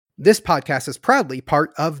This podcast is proudly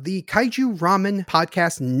part of the Kaiju Ramen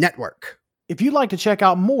Podcast Network. If you'd like to check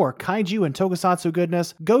out more kaiju and tokusatsu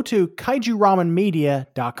goodness, go to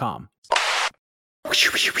kaijuramenmedia.com.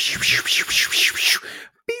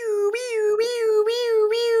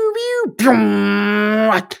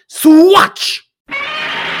 Swatch!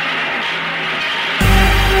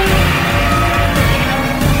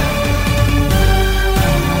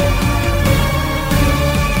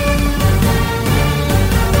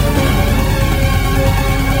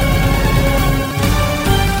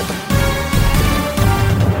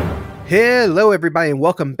 Hello, everybody, and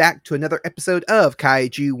welcome back to another episode of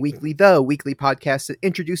Kaiju Weekly, the weekly podcast that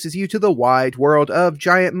introduces you to the wide world of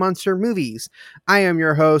giant monster movies. I am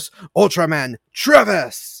your host, Ultraman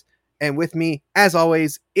Travis, and with me, as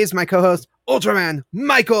always, is my co-host, Ultraman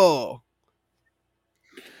Michael.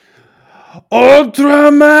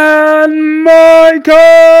 Ultraman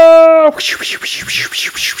Michael!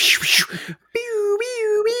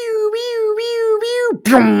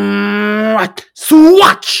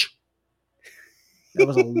 Swatch! That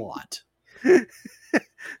was a lot.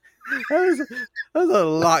 There's a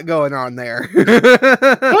lot going on there.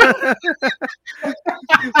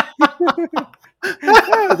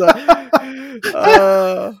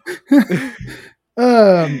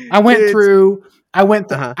 I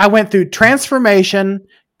went through transformation,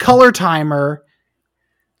 color timer,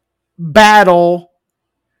 battle,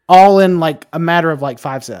 all in like a matter of like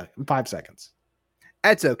 5 seconds.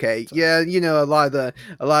 That's okay. Yeah, you know, a lot of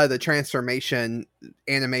the transformation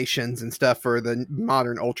animations and stuff for the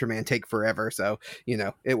modern Ultraman take forever, so you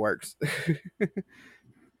know it works.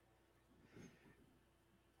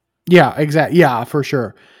 Yeah, exactly. Yeah, for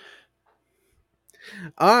sure.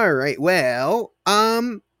 All right. Well,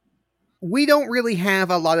 we don't really have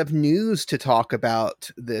a lot of news to talk about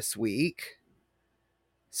this week,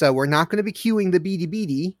 so we're not going to be queuing the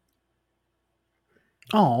BD.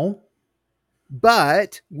 Oh.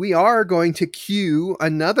 But we are going to cue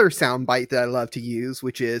another soundbite that I love to use,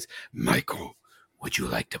 which is, Michael, would you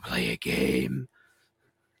like to play a game?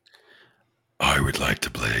 I would like to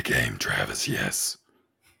play a game, Travis, yes.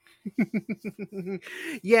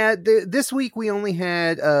 Yeah, this week we only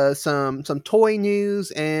had some toy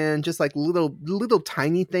news and just like little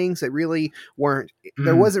tiny things that really weren't,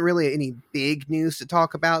 there wasn't really any big news to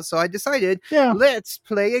talk about. So I decided, let's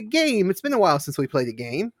play a game. It's been a while since we played a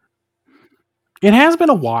game. It has been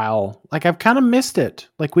a while. Like I've kind of missed it.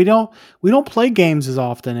 Like we don't play games as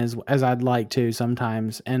often as I'd like to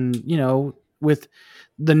sometimes. And you know, with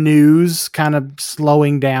the news kind of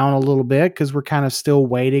slowing down a little bit because we're kind of still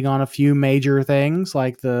waiting on a few major things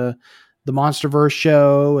like the MonsterVerse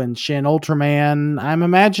show and Shin Ultraman. I'm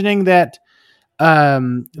imagining that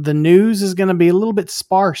the news is going to be a little bit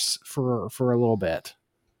sparse for a little bit.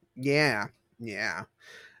 Yeah.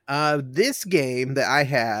 This game that I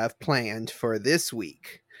have planned for this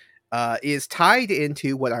week is tied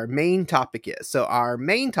into what our main topic is. So our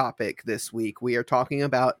main topic this week, we are talking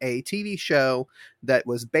about a TV show that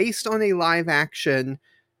was based on a live action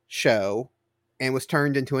show and was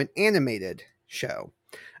turned into an animated show.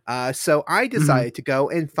 So I decided to go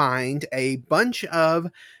and find a bunch of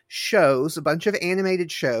shows, a bunch of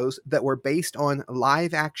animated shows that were based on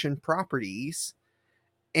live action properties.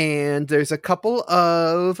 And there's a couple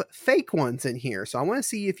of fake ones in here. So I want to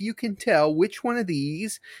see if you can tell which one of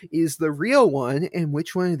these is the real one and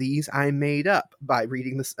which one of these I made up by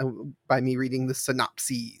reading this, by me reading the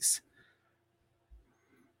synopses.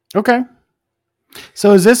 Okay.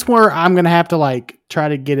 So is this where I'm going to have to like try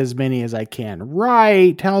to get as many as I can?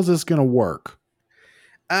 Right. How's this going to work?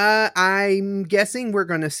 I'm guessing we're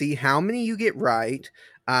going to see how many you get right.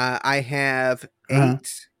 I have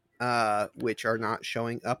 8. Which are not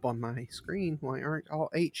showing up on my screen. Why aren't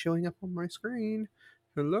all 8 showing up on my screen?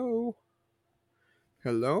 Hello?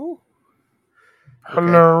 Okay.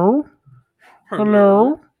 Hello?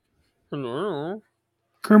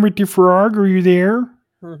 Kermit the Frog, are you there?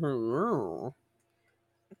 Hello?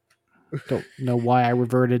 Don't know why I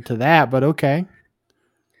reverted to that, but okay.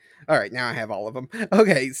 All right, now I have all of them.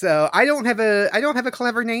 Okay, so I don't have a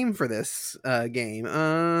clever name for this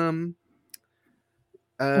game.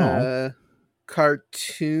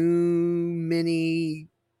 Cartoon mini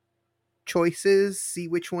choices. See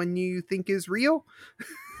which one you think is real.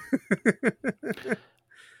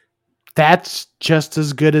 That's just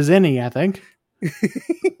as good as any, I think.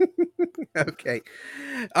 Okay.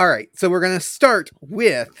 All right. So we're going to start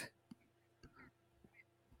with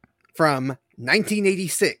from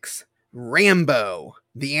 1986, Rambo,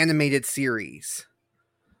 the animated series.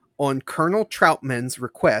 On Colonel Troutman's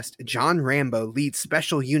request, John Rambo leads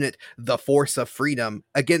Special Unit The Force of Freedom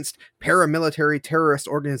against paramilitary terrorist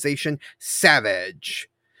organization Savage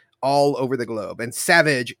all over the globe. And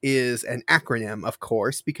Savage is an acronym, of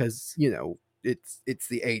course, because, it's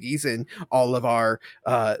the 80s and all of our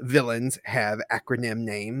villains have acronym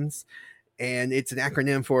names. And it's an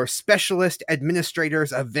acronym for Specialist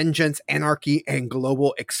Administrators of Vengeance, Anarchy, and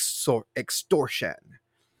Global Extortion.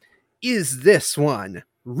 Is this one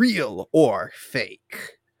real or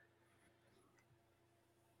fake?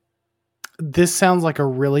 This sounds like a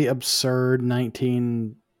really absurd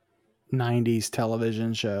 1990s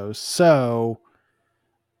television show. So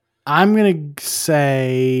I'm going to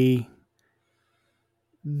say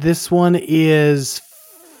this one is,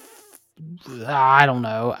 I don't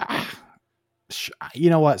know.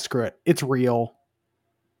 You know what? Screw it. It's real.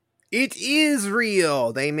 It is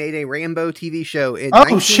real. They made a Rambo TV show in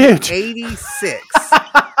 1986.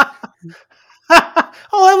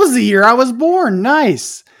 Oh, that was the year I was born.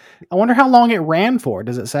 Nice. I wonder how long it ran for.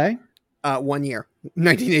 Does it say? 1 year.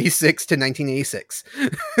 1986 to 1986.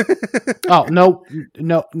 Oh, no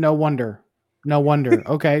wonder. No wonder.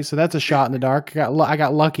 Okay, so that's a shot in the dark. I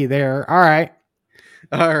got lucky there. All right.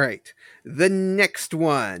 The next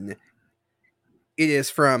one. It is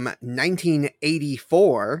from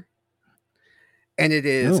 1984. And it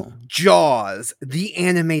is Jaws, the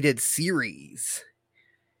animated series.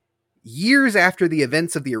 Years after the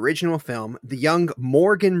events of the original film, the young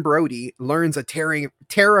Morgan Brody learns a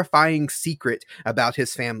terrifying secret about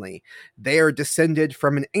his family. They are descended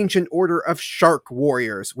from an ancient order of shark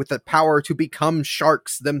warriors with the power to become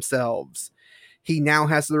sharks themselves. He now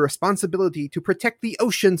has the responsibility to protect the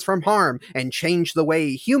oceans from harm and change the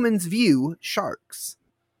way humans view sharks.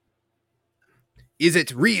 Is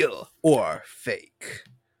it real or fake?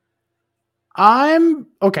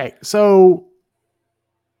 Okay, so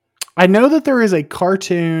I know that there is a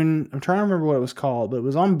cartoon. I'm trying to remember what it was called, but it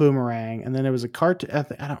was on Boomerang, and then there was a cartoon. I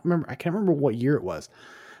don't remember. I can't remember what year it was,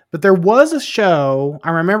 but there was a show.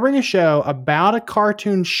 I'm remembering a show about a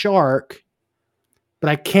cartoon shark,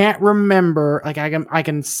 but I can't remember. Like I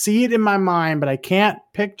can see it in my mind, but I can't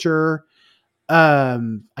picture. I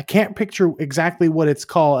can't picture exactly what it's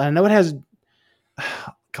called. And I know it has.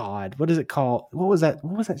 God, what is it called? What was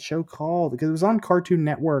that show called? Because it was on Cartoon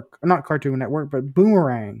Network, not Cartoon Network, but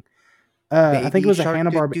Boomerang. I think it was a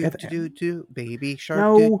Hanna-Barbera. Baby Shark.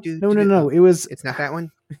 No. It was. It's not that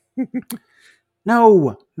one.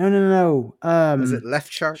 No. Was it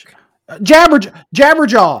Left Shark?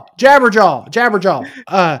 Jabberjaw.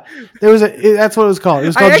 There was that's what it was called. It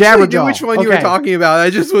was called Jabberjaw. I knew which one you were talking about. I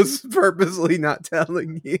just was purposely not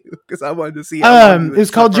telling you because I wanted to see. It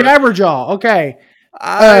was called Jabberjaw. Okay.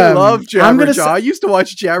 I love Jabberjaw. I used to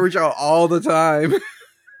watch Jabberjaw all the time.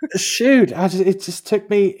 Shoot, it took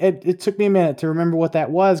me a minute to remember what that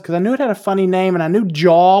was because I knew it had a funny name and I knew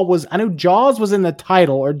Jaws was in the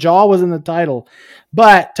title.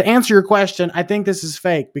 But to answer your question, I think this is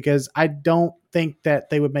fake because I don't think that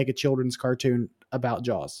they would make a children's cartoon about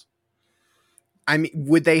Jaws. I mean,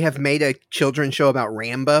 would they have made a children's show about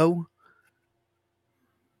Rambo?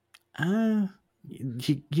 You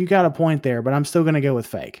got a point there, but I'm still going to go with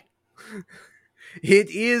fake. It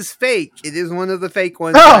is fake. It is one of the fake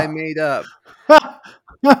ones that I made up.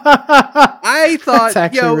 I thought,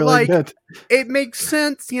 really good. It makes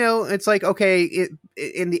sense. It's like, okay,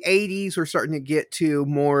 in the 80s, we're starting to get to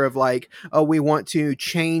more of like, oh, we want to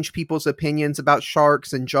change people's opinions about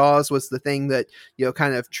sharks, and Jaws was the thing that,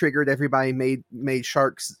 kind of triggered everybody, made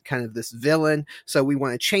sharks kind of this villain. So we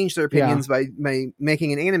want to change their opinions by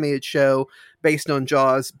making an animated show based on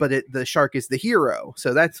Jaws, but the shark is the hero.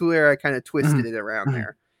 So that's where I kind of twisted it around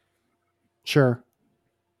there. Sure.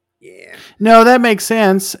 Yeah. No, that makes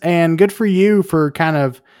sense. And good for you for kind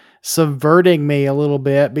of subverting me a little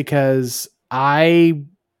bit because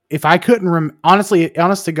if I couldn't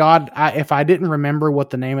honest to God, if I didn't remember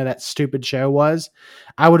what the name of that stupid show was,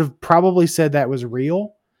 I would have probably said that was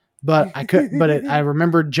real, but I couldn't, I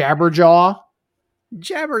remembered Jabberjaw.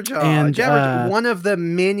 And one of the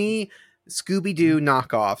many Scooby-Doo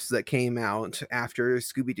knockoffs that came out after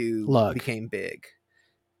Scooby-Doo became big.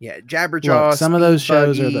 Yeah, Jabberjaw. Look, some of those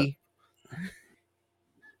shows are the.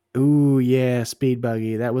 Ooh, yeah, Speed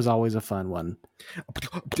Buggy. That was always a fun one.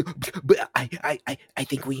 But I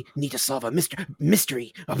think we need to solve a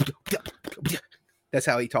mystery. That's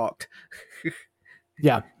how he talked.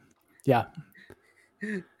 Yeah.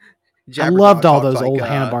 I loved all those old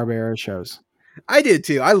Hanna-Barbera shows. I did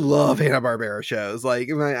too. I love Hanna-Barbera shows. Like,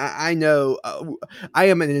 I know I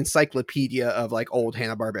am an encyclopedia of like old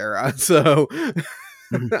Hanna-Barbera. So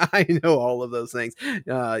I know all of those things.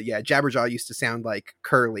 Yeah, Jabberjaw used to sound like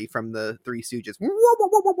Curly from the Three Stooges.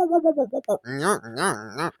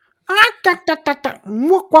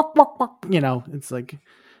 You know, it's like,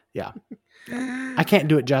 yeah. I can't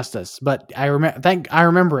do it justice, but I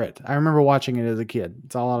remember it. I remember watching it as a kid.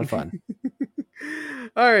 It's a lot of fun.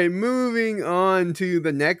 All right, moving on to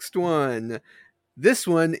the next one. This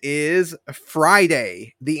one is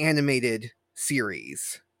Friday, the animated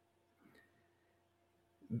series.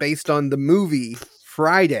 Based on the movie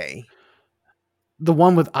Friday. The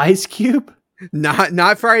one with Ice Cube?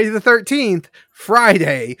 Not Friday the 13th.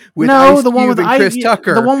 Friday with no, Ice the one Cube with and Chris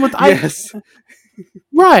Tucker. The one with Ice. Yes.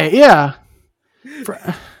 Right, yeah.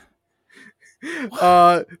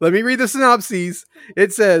 Let me read the synopses.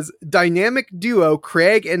 It says, dynamic duo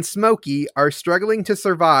Craig and Smokey are struggling to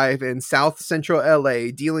survive in South Central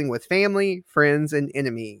LA, dealing with family, friends, and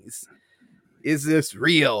enemies. Is this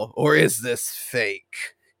real or is this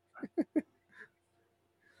fake?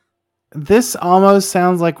 This almost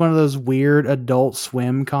sounds like one of those weird Adult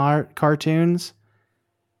Swim cartoons.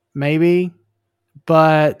 Maybe.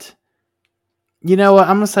 But you know what?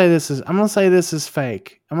 I'm gonna say this is fake.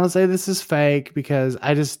 I'm gonna say this is fake because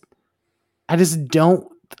I just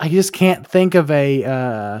can't think of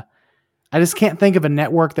a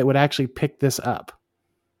network that would actually pick this up.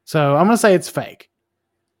 So I'm gonna say it's fake.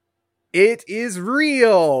 It is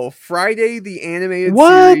real. Friday the animated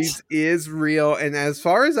series is real, and as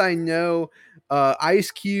far as I know, Ice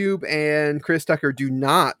Cube and Chris Tucker do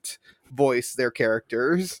not voice their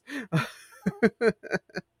characters.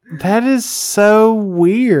 That is so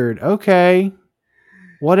weird. Okay.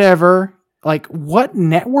 Whatever. Like, what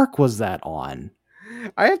network was that on?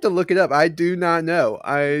 I have to look it up. I do not know.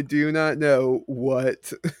 I do not know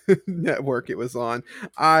what network it was on.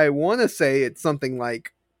 I want to say it's something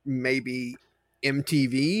like maybe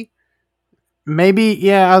MTV. Maybe,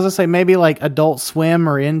 yeah, I was gonna say maybe like Adult Swim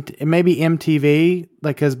or maybe MTV.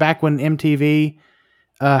 Like, because back when MTV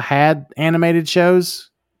had animated shows,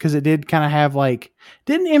 because it did kind of have like,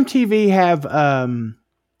 didn't MTV have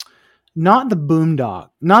not the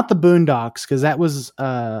Boondocks, because that was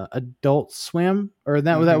Adult Swim, or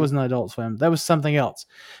that was not Adult Swim, that was something else.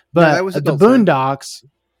 But no, that was the Boondocks Swim.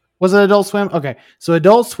 Was it Adult Swim? Okay, so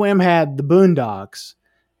Adult Swim had the Boondocks,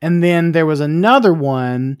 and then there was another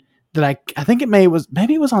one that I think maybe it was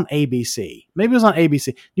on ABC. Maybe it was on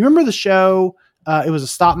ABC. You remember the show? It was a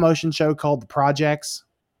stop motion show called The Projects.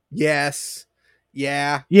 Yes.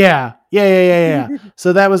 Yeah.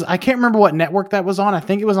 So that was, I can't remember what network that was on. I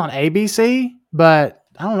think it was on ABC, but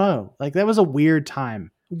I don't know. Like, that was a weird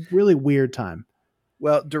time. Really weird time.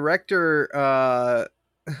 Well, director,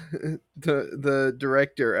 the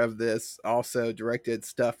director of this also directed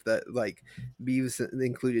stuff that like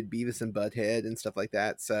included Beavis and Butthead and stuff like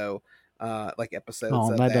that. So, like episodes.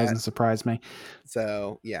 Oh, that doesn't surprise me.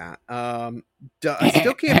 So yeah. I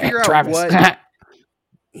still can't figure out Travis. what.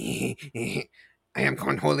 I am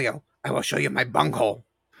Cornholio. I will show you my bunghole.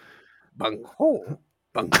 Bunghole.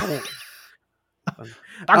 Bunghole.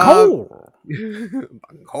 Bunghole.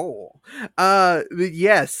 Bunghole.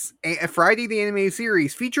 Yes. Friday the Animated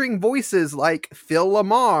Series featuring voices like Phil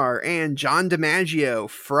Lamar and John DiMaggio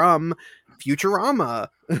from Futurama.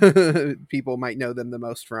 People might know them the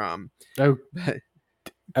most from. Oh,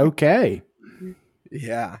 okay.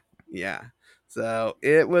 Yeah. So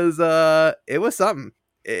it was something.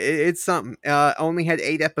 It's something. Only had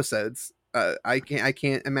 8 episodes. I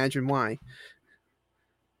can't imagine why.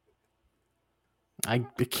 I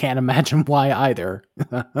can't imagine why either.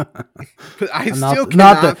 I still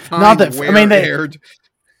cannot find where it aired.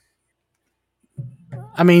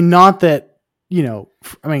 I mean, not that, you know,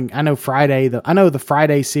 I mean, I know the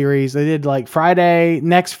Friday series. They did like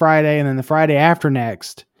next Friday, and then the Friday after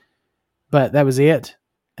next, but that was it.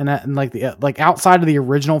 And like outside of the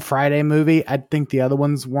original Friday movie, I think the other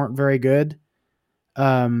ones weren't very good.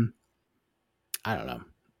 I don't know. I don't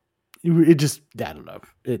know.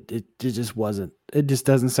 It just wasn't. It just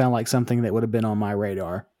doesn't sound like something that would have been on my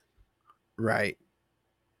radar. Right.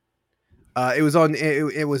 It was on.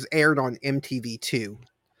 It was aired on MTV2.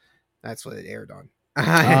 That's what it aired on. I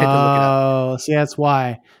had to look it up. See,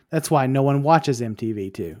 that's why no one watches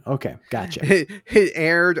MTV2. Okay, gotcha. It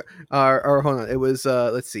aired. Or hold on. It was.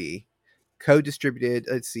 Let's see. Co-distributed.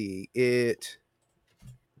 Let's see. It.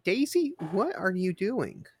 Daisy, what are you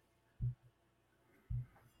doing?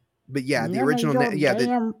 But yeah, the original.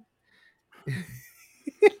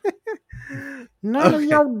 None of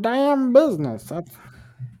your damn business. I'm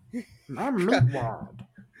Meatwad.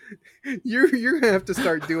 You're gonna have to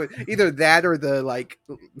start doing either that or the like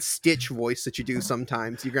Stitch voice that you do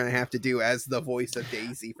sometimes. You're gonna have to do as the voice of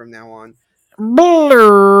Daisy from now on.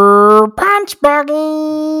 Blue punch buggy.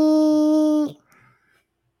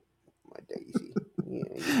 My daisy.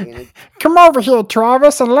 Yeah, Come over here,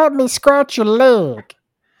 Travis, and let me scratch your leg.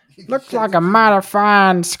 Looks like a mighty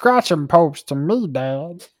fine scratching post to me,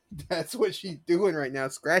 Dad. That's what she's doing right now,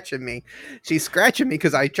 scratching me. She's scratching me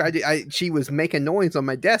because she was making noise on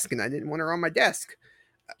my desk, and I didn't want her on my desk.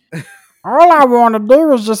 All I want to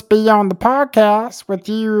do is just be on the podcast with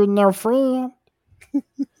you and your friend.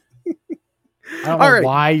 I don't know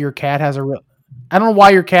why your cat has a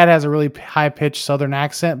really high pitched Southern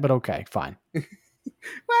accent, but okay, fine.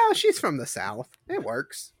 Well, she's from the South. It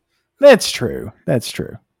works. That's true.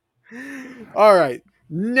 All right.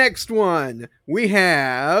 Next one. We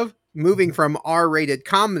have, moving from R-rated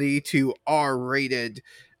comedy to R-rated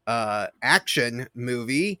action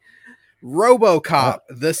movie, RoboCop,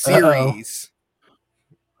 the series.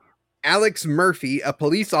 Alex Murphy, a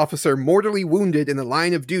police officer mortally wounded in the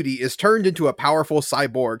line of duty, is turned into a powerful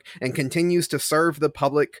cyborg and continues to serve the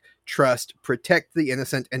public trust, protect the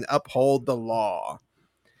innocent, and uphold the law.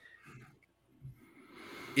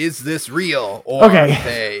 Is this real or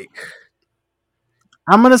fake?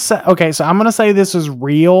 I'm gonna say this is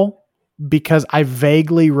real because I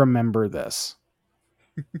vaguely remember this.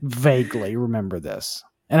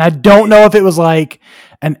 And I don't know if it was like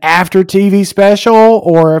an after TV special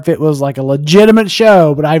or if it was like a legitimate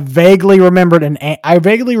show, but I vaguely remember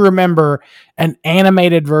an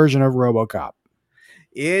animated version of RoboCop.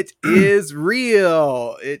 It is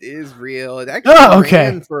real. It actually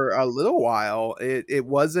ran for a little while. It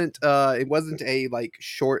wasn't a like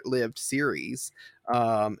short-lived series.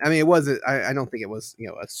 I mean, it wasn't. I don't think it was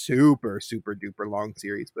a super duper long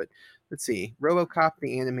series. But let's see, RoboCop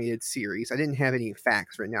the animated series. I didn't have any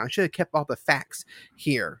facts right now. I should have kept all the facts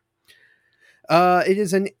here. It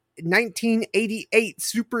is an 1988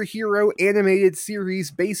 superhero animated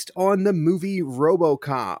series based on the movie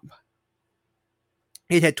RoboCop.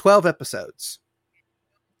 It had 12 episodes.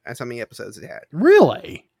 That's how many episodes it had.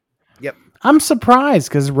 Really? Yep. I'm surprised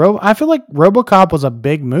because I feel like RoboCop was a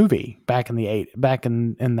big movie back in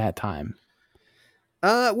that time.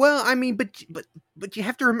 Well, I mean, but you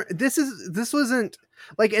have to remember this wasn't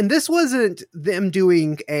them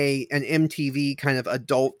doing an MTV kind of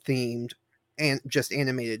adult themed and just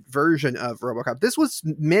animated version of RoboCop. This was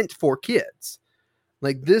meant for kids.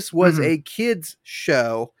 Like this was a kids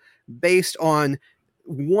show based on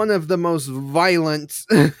one of the most violent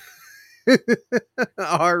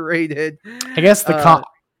R-rated. I guess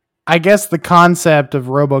the concept of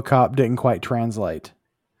RoboCop didn't quite translate.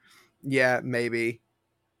 Yeah, maybe.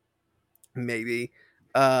 So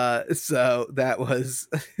that was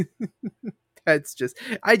I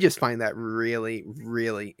just find that really,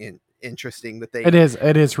 really interesting that they.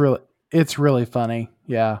 It's really funny.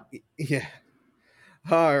 Yeah. Yeah.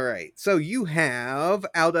 All right. So you have,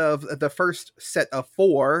 out of the first set of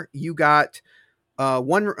 4, you got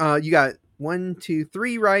you got 1, 2,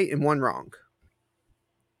 3 right and 1 wrong.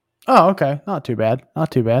 Oh, okay. Not too bad. Nah,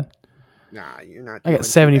 you're not. I got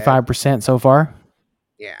 75% so far.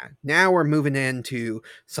 Yeah. Now we're moving into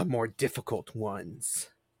some more difficult ones.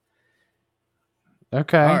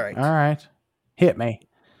 Okay. All right. Hit me.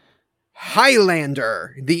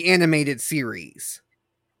 Highlander, the animated series.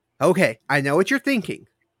 Okay, I know what you're thinking.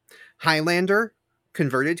 Highlander,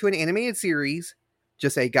 converted to an animated series,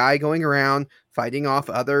 just a guy going around fighting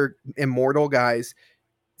off other immortal guys.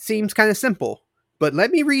 Seems kind of simple, but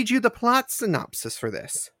let me read you the plot synopsis for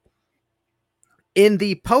this. In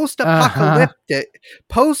the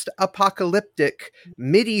post-apocalyptic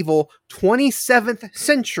medieval 27th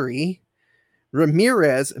century,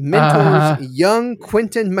 Ramirez mentors young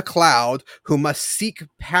Quentin MacLeod, who must seek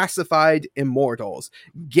pacified immortals,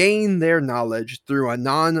 gain their knowledge through a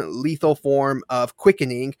non-lethal form of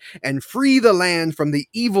quickening, and free the land from the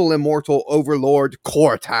evil immortal overlord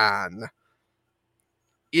Cortan.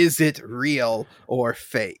 Is it real or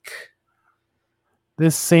fake?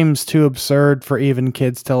 This seems too absurd for even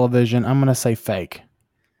kids' television. I'm going to say fake.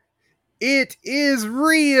 It is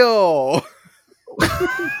real!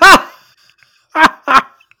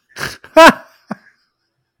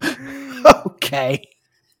 Okay.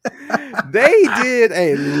 They did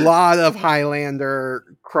a lot of Highlander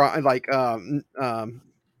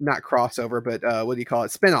not crossover, but what do you call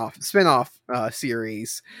it? Spinoff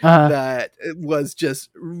series that was just,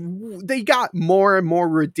 they got more and more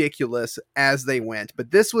ridiculous as they went.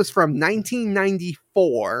 But this was from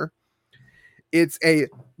 1994. It's a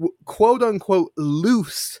quote unquote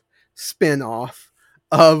loose spinoff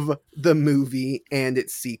of the movie and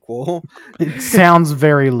its sequel. It sounds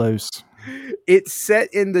very loose. It's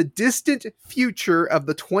set in the distant future of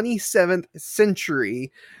the 27th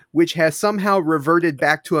century, which has somehow reverted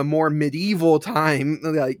back to a more medieval time.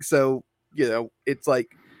 Like, so, it's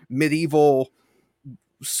like medieval,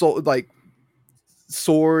 like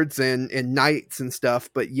swords and knights and stuff,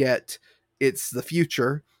 but yet it's the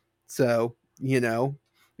future. So,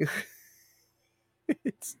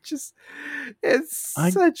 it's just,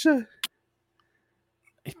 such a.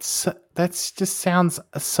 That's just sounds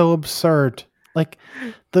so absurd. Like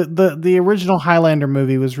the original Highlander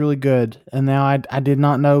movie was really good, and now I did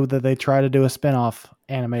not know that they try to do a spinoff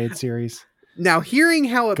animated series. Now, hearing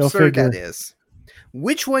how absurd that is,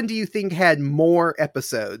 which one do you think had more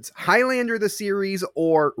episodes, Highlander the series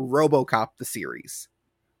or RoboCop the series?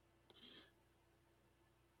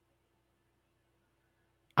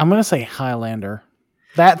 I'm gonna say Highlander.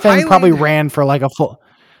 That thing probably ran for like a full.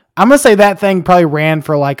 I'm gonna say that thing probably ran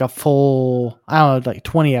for like a full, I don't know, like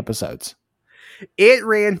 20 episodes. It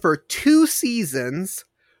ran for 2 seasons,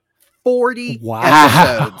 40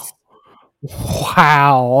 episodes.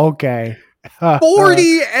 Wow. Okay.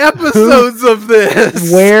 40 episodes of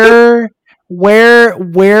this. Where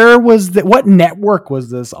was what network was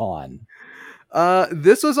this on?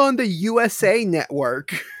 This was on the USA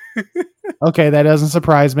Network. Okay, that doesn't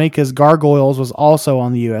surprise me because Gargoyles was also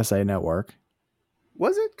on the USA Network.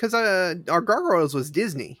 Was it? Because our Gargoyles was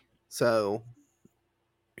Disney. So,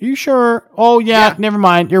 are you sure? Oh yeah, never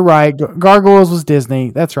mind. You're right. Gargoyles was Disney.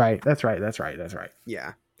 That's right.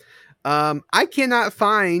 Yeah. I cannot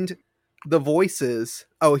find the voices.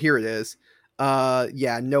 Oh, here it is.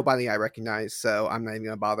 Yeah, nobody I recognize, so I'm not even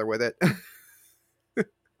gonna bother with it.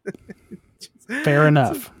 Fair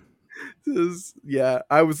enough. Yeah,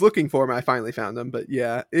 I was looking for them. I finally found them, but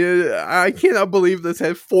yeah, I cannot believe this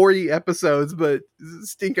had 40 episodes, but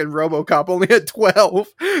stinking RoboCop only had 12.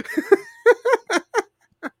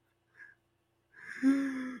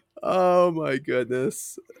 Oh my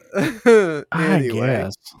goodness. Anyway, I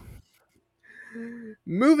guess.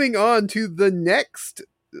 Moving on to the next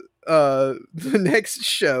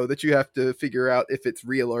show that you have to figure out if it's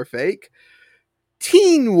real or fake.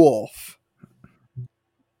 Teen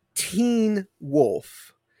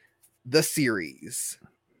Wolf, the series.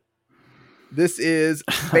 This is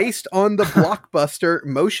based on the blockbuster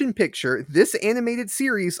motion picture. This animated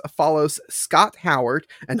series follows Scott Howard,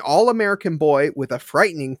 an all-American boy with a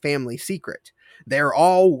frightening family secret. They're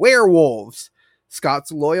all werewolves.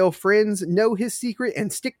 Scott's loyal friends know his secret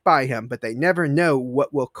and stick by him, but they never know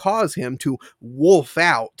what will cause him to wolf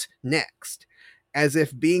out next. As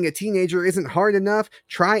if being a teenager isn't hard enough,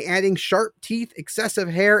 try adding sharp teeth, excessive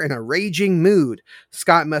hair, and a raging mood.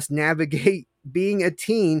 Scott must navigate being a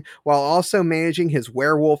teen while also managing his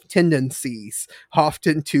werewolf tendencies,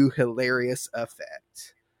 often to hilarious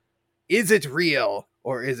effect. Is it real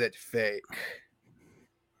or is it fake?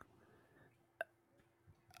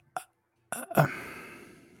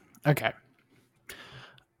 Okay.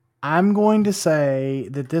 I'm going to say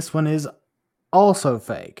that this one is also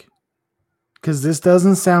fake. Because this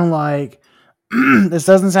doesn't sound like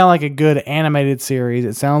a good animated series.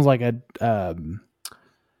 It sounds like a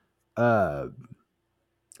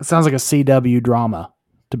CW drama,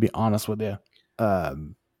 to be honest with you.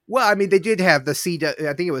 Well, I mean, they did have the CW.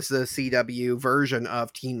 I think it was the CW version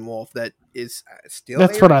of Teen Wolf that is still.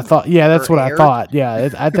 That's what I thought. Yeah, that's what I thought. Yeah,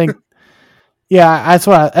 I think. Yeah, that's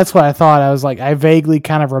what I thought. I was like, I vaguely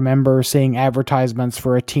kind of remember seeing advertisements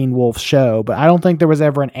for a Teen Wolf show, but I don't think there was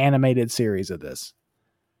ever an animated series of this.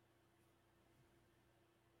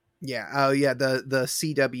 Yeah. Oh, yeah. The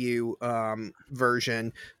CW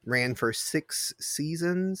version ran for 6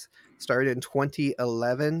 seasons, started in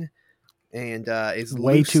 2011, and is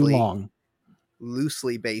way too long.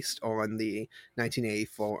 Loosely based on the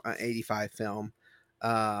 1985 film.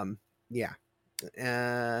 Yeah.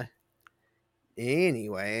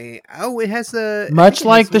 Anyway, it has much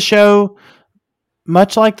like the show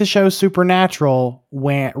Supernatural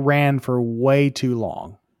ran for way too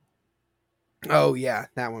long. Oh yeah,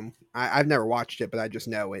 that one. I've never watched it, but I just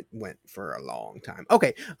know it went for a long time.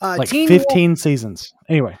 Okay, like Teen 15 seasons.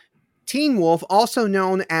 Anyway, Teen Wolf, also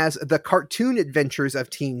known as the Cartoon Adventures of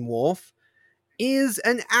Teen Wolf, is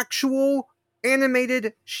an actual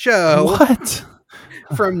animated show. What?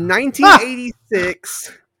 From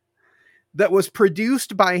 1986. That was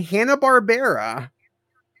produced by Hanna-Barbera.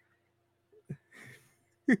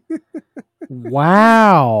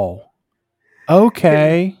 Wow.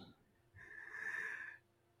 Okay.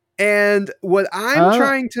 And what I'm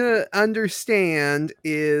trying to understand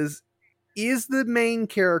is the main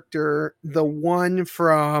character the one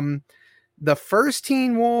from the first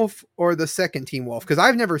Teen Wolf or the second Teen Wolf? Because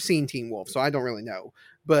I've never seen Teen Wolf, so I don't really know.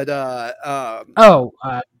 But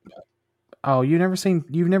Oh, you've never seen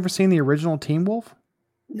the original Teen Wolf?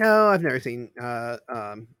 no, I've never seen the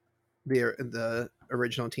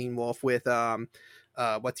original Teen Wolf with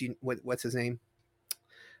what's his name?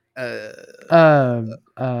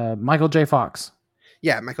 Michael J. Fox.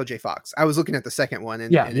 Yeah, Michael J. Fox. I was looking at the second one,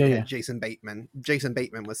 and it had Jason Bateman. Jason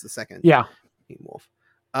Bateman was the second. Yeah, Teen Wolf.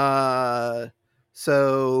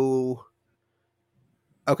 So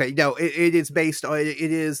okay, no, it is based on it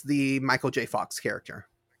is the Michael J. Fox character.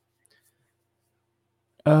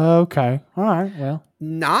 Okay, all right. Well,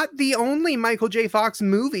 not the only Michael J. Fox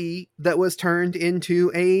movie that was turned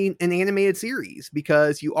into an animated series,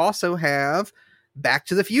 because you also have Back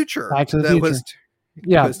to the Future.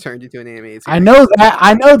 Was turned into an animated series. I knew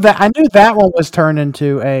that one was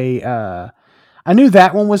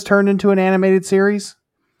turned into an animated series.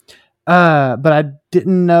 But I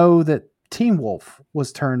didn't know that Teen Wolf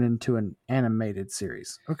was turned into an animated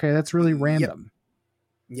series. Okay, that's really random.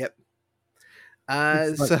 Yep.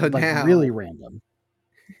 So now really random.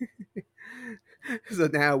 So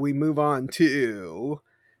now we move on to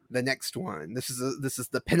the next one. This is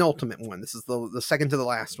the penultimate one. This is the second to the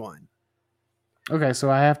last one. Okay, so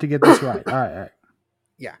I have to get this right. All right.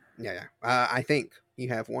 Yeah. I think you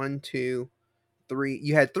have 1, 2, 3.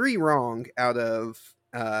 You had 3 wrong out of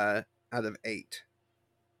 8.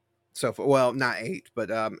 So well, not 8,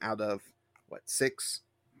 but out of what, 6?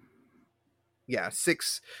 Yeah,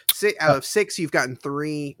 6 out of 6. You've gotten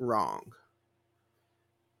 3 wrong.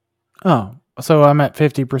 Oh, so I'm at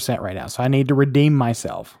 50% right now. So I need to redeem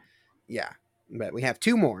myself. Yeah, but we have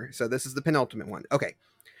 2 more. So this is the penultimate one. Okay.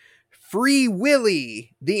 Free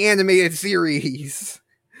Willy, the animated series.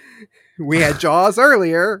 We had Jaws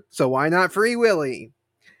earlier, so why not Free Willy?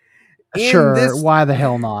 Why the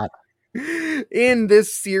hell not? In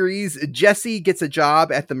this series, Jesse gets a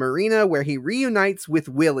job at the marina where he reunites with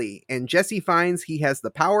Willy, and Jesse finds he has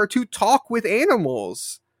the power to talk with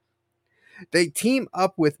animals. They team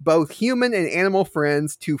up with both human and animal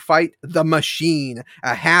friends to fight the Machine,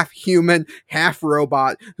 a half-human,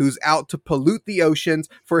 half-robot who's out to pollute the oceans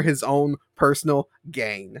for his own personal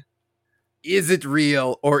gain. Is it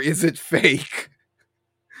real or is it fake?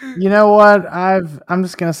 You know what? I'm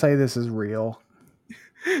just gonna say this is real.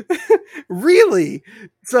 Really?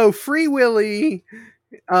 So Free Willy,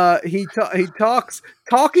 he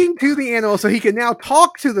talking to the animal, so he can now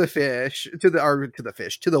talk to the fish, to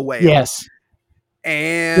the whale. Yes.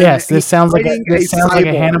 And yes, this sounds like a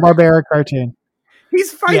Hanna-Barbera cartoon.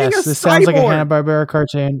 He's fighting a cyborg. This sounds like a Hanna-Barbera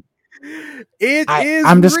cartoon.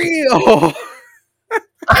 I'm just real.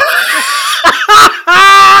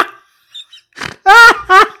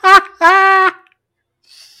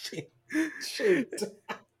 Shit.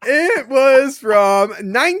 It was from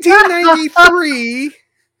 1993,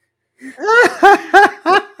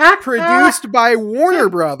 produced by Warner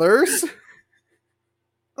Brothers.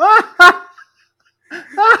 God.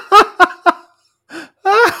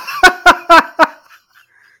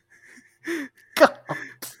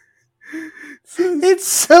 It's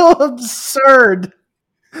so absurd.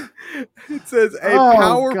 It says a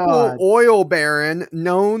powerful oil baron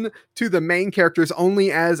known to the main characters only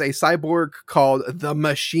as a cyborg called the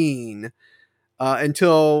Machine,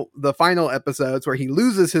 until the final episodes where he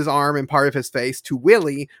loses his arm and part of his face to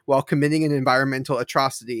Willy while committing an environmental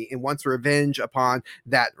atrocity and wants revenge upon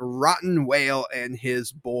that rotten whale and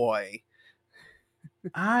his boy.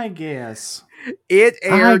 I guess. It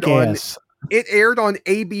aired on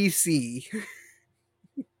ABC.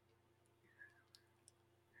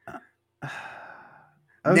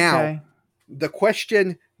 Okay. Now, the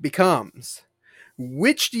question becomes,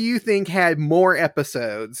 which do you think had more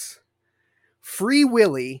episodes? Free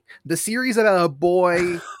Willy, the series about a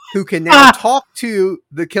boy who can now talk to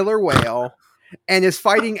the killer whale and is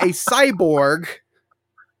fighting a cyborg,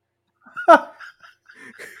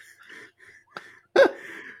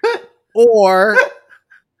 or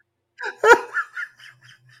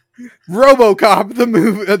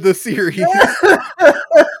RoboCop, the series.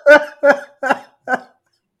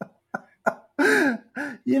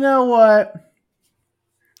 You know what?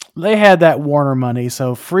 They had that Warner money,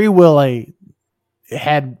 so Free Willy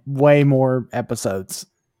had way more episodes.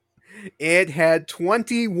 It had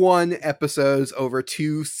 21 episodes over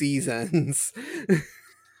 2 seasons.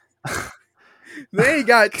 They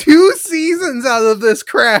got 2 seasons out of this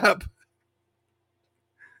crap.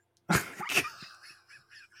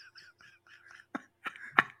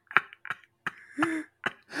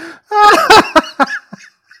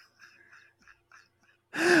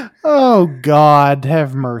 Oh God,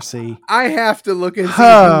 have mercy! I have to look and see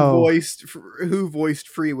who voiced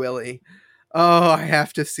Free Willy. Oh, I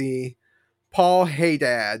have to see. Paul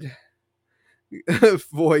Haddad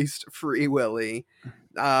voiced Free Willy,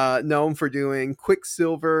 known for doing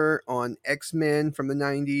Quicksilver on X-Men from the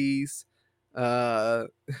 90s.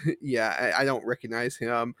 Yeah, I don't recognize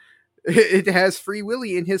him. It has Free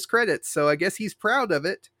Willy in his credits, so I guess he's proud of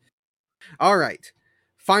it. All right,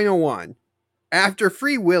 final one. After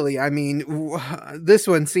Free Willy, I mean, this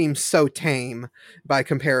one seems so tame by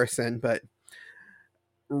comparison, but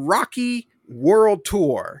Rocky World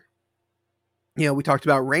Tour. We talked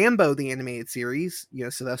about Rambo, the animated series.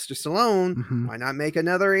 Sylvester Stallone. Mhm. Why not make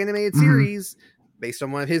another animated series based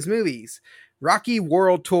on one of his movies? Rocky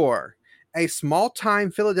World Tour. A small-time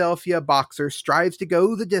Philadelphia boxer strives to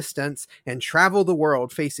go the distance and travel the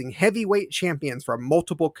world, facing heavyweight champions from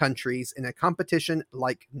multiple countries in a competition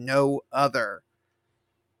like no other.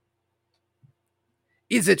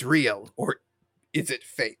 Is it real or is it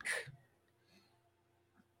fake?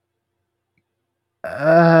 Oh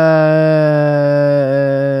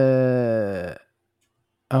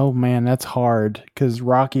man, that's hard because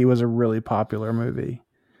Rocky was a really popular movie.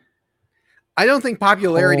 I don't think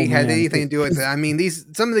popularity had man. anything to do with it. I mean,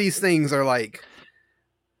 some of these things are like.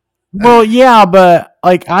 Well, yeah, but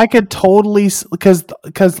like I could totally because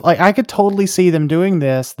like I could totally see them doing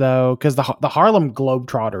this though because the Harlem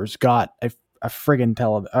Globetrotters got a friggin'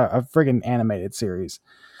 a friggin' animated series.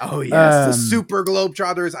 Oh yes, the Super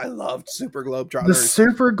Globetrotters. I loved Super Globetrotters. The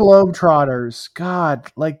Super Globetrotters.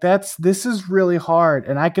 God, like this is really hard,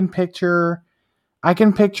 and I can picture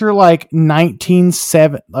like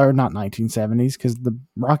 1970 or not 1970s because the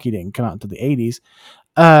Rocky didn't come out until the 80s.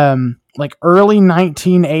 Like early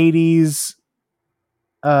 1980s.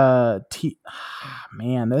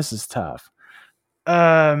 Man, this is tough.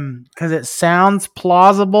 Because it sounds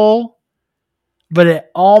plausible, but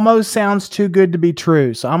it almost sounds too good to be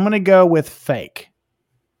true. So I'm gonna go with fake.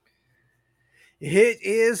 It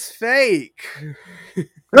is fake.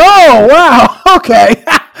 Oh wow! Okay.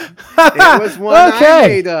 It was one I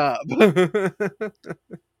made up.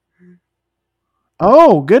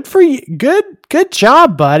 Oh, good for you. Good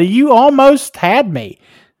job, buddy. You almost had me.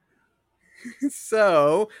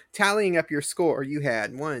 So, tallying up your score, you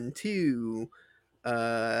had 1, 2,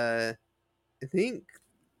 I think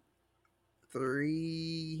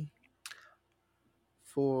 3,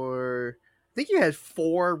 4. I think you had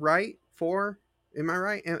 4 right. 4. Am I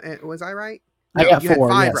right? Was I right? No, I got 4. You had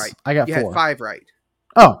 5 yes. right. I got you 4. You had 5 right.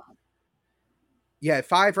 Oh. You had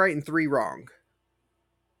 5 right and 3 wrong.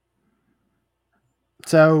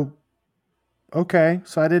 So, okay.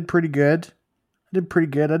 So I did pretty good. I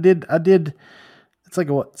did. It's like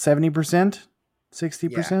what, 70%?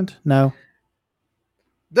 60%? Yeah. No.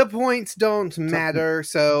 The points don't matter.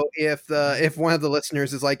 So if one of the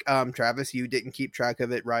listeners is like, Travis, you didn't keep track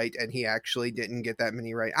of it right, and he actually didn't get that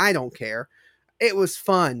many right, I don't care. It was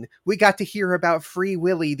fun. We got to hear about Free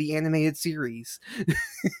Willy, the animated series.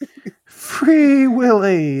 Free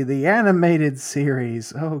Willy, the animated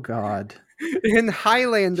series. Oh, God. And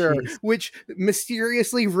Highlander, jeez, which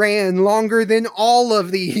mysteriously ran longer than all of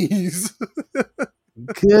these.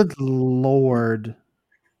 Good Lord.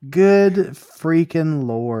 Good freaking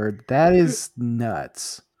Lord. That is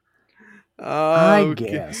nuts. I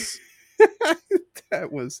guess.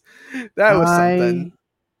 That was something.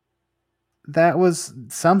 That was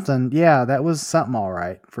something. Yeah, that was something all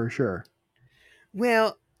right, for sure.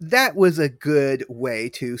 Well, that was a good way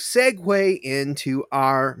to segue into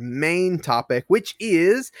our main topic, which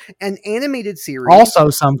is an animated series. Also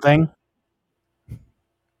something.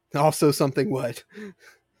 Also something what?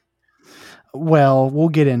 Well, we'll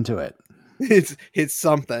get into it. It's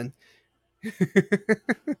something.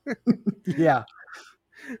 Yeah.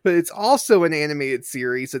 But it's also an animated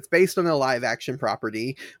series that's based on a live action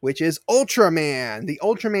property, which is Ultraman, the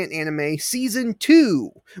Ultraman anime season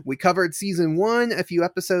 2. We covered season 1 a few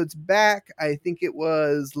episodes back. I think it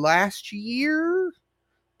was last year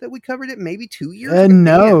that we covered it, maybe 2 years ago.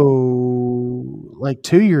 No, like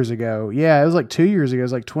 2 years ago. Yeah, it was like 2 years ago. It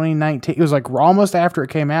was like 2019. It was like almost after it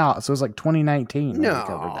came out. So it was like 2019.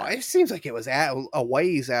 No, it seems like it was a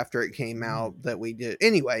ways after it came out that we did.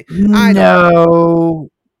 Anyway,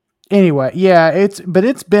 Anyway, yeah,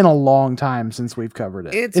 it's been a long time since we've covered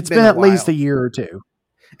it. It's been at least a year or two.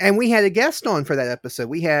 And we had a guest on for that episode.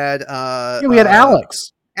 We had we had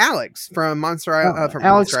Alex. Alex from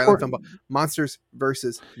Monsters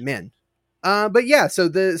versus Men. But yeah, so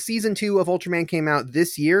the season 2 of Ultraman came out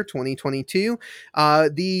this year, 2022.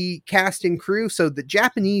 The cast and crew, so the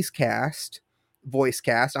Japanese voice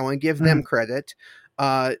cast, I want to give them credit.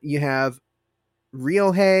 You have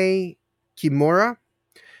Ryohei Kimura,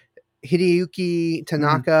 Hideyuki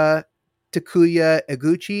Tanaka, Takuya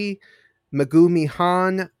Eguchi, Megumi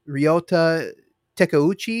Han, Ryota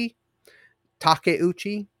Takeuchi,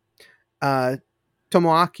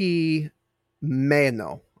 Tomoaki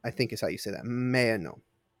Maeno, I think is how you say that. Maeno.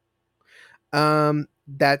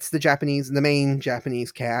 That's the main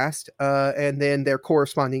Japanese cast. And then their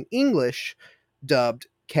corresponding English dubbed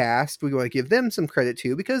cast, we want to give them some credit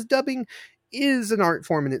too, because dubbing is an art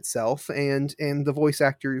form in itself, and the voice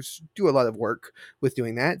actors do a lot of work with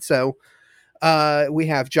doing that. So we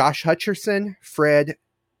have Josh Hutcherson, Fred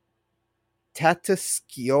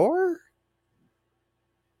Tatasciore.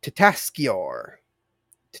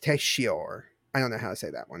 I don't know how to say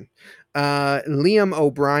that one. Liam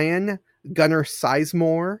O'Brien, Gunnar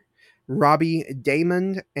Sizemore, Robbie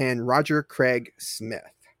Damon, and Roger Craig Smith.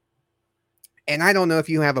 And I don't know if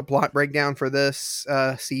you have a plot breakdown for this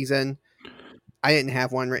season. I didn't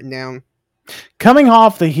have one written down. Coming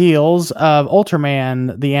off the heels of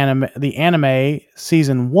Ultraman, the anime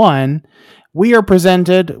season 1, we are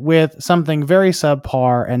presented with something very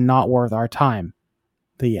subpar and not worth our time.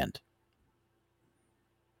 The end.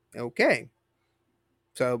 Okay.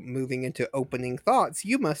 So moving into opening thoughts,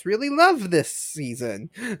 you must really love this season.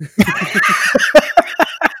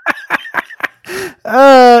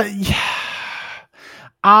 Yeah.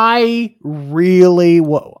 I really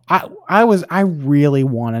wanted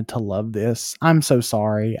to love this. I'm so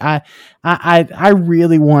sorry. I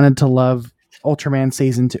really wanted to love Ultraman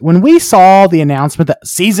season 2. When we saw the announcement that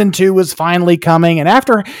season 2 was finally coming, and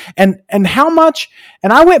how much,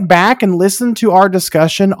 and I went back and listened to our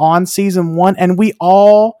discussion on season 1, and we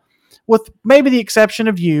all, with maybe the exception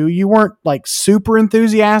of you weren't like super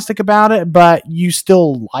enthusiastic about it, but you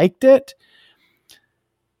still liked it.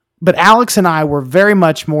 But Alex and I were very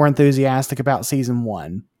much more enthusiastic about season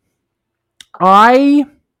 1. I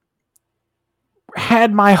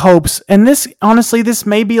had my hopes, and this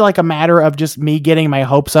may be like a matter of just me getting my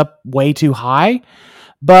hopes up way too high,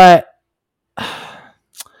 but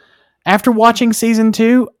after watching season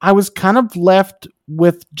 2, I was kind of left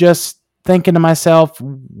with just thinking to myself,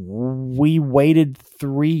 we waited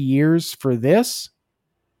 3 years for this.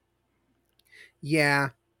 Yeah,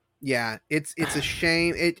 it's a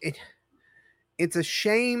shame. It's a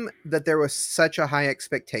shame that there was such a high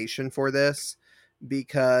expectation for this,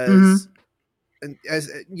 because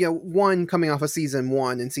as you know, one coming off of season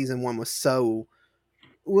 1, and season 1 was so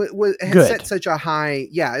had set such a high.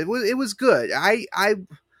 Yeah, it was good. I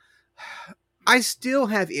still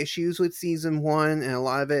have issues with season 1, and a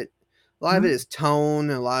lot of it is tone,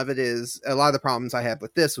 and a lot of the problems I have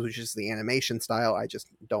with this, which is the animation style I just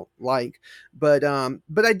don't like. But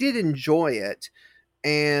I did enjoy it,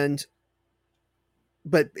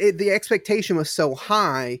 but the expectation was so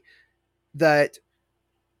high that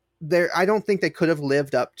I don't think they could have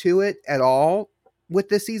lived up to it at all with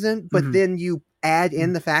this season. But then you add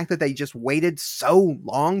in the fact that they just waited so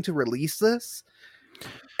long to release this,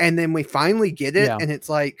 and then we finally get it, and it's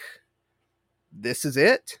like, this is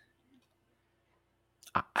it.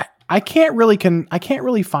 I can't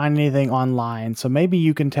really find anything online, so maybe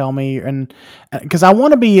you can tell me, and because I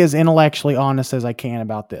want to be as intellectually honest as I can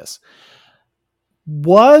about this.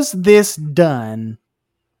 Was this done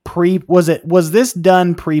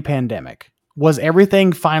pre-pandemic? Was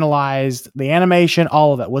everything finalized, the animation,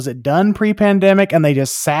 all of it? Was it done pre-pandemic and they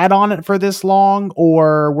just sat on it for this long,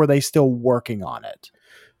 or were they still working on it?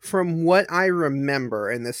 From what I remember,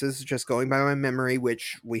 and this is just going by my memory,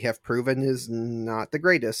 which we have proven is not the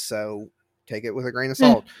greatest, so take it with a grain of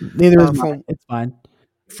salt. Neither is mine. It's fine.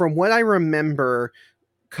 From what I remember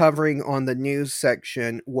covering on the news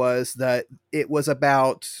section was that it was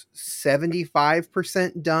about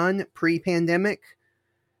 75% done pre-pandemic,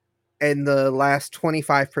 and the last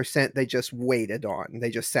 25% they just waited on. They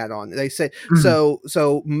just sat on. They said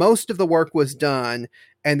so most of the work was done,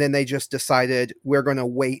 and then they just decided we're going to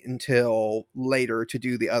wait until later to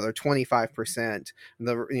do the other 25%,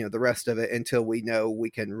 the rest of it, until we know we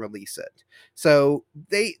can release it. So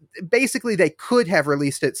they could have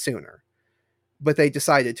released it sooner, but they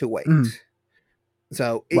decided to wait.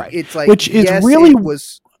 So it's like, which is really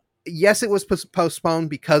it was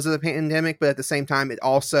postponed because of the pandemic, but at the same time,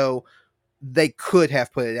 they could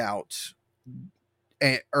have put it out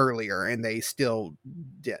earlier, and they still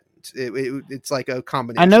didn't. It's like a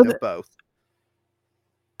combination of both.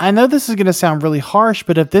 I know this is going to sound really harsh,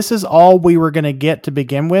 but if this is all we were going to get to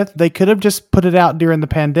begin with, they could have just put it out during the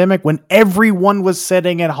pandemic when everyone was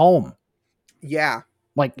sitting at home. Yeah.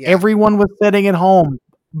 Everyone was sitting at home,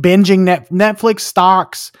 binging Netflix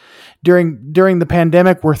stocks during the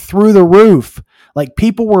pandemic were through the roof. Like,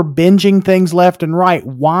 people were binging things left and right.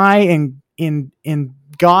 Why in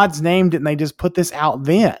God's name didn't they just put this out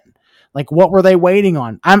then? Like, what were they waiting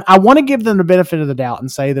on? I want to give them the benefit of the doubt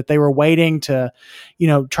and say that they were waiting to,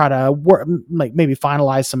 try to work, like maybe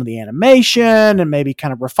finalize some of the animation and maybe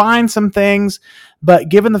kind of refine some things. But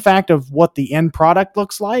given the fact of what the end product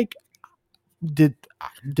looks like, did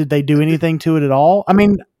they do anything to it at all? I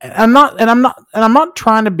mean, I'm not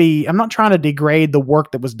trying to degrade the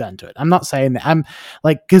work that was done to it. I'm not saying that. I'm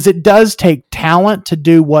like, because it does take talent to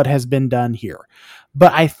do what has been done here.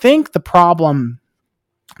 But I think the problem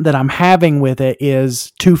that I'm having with it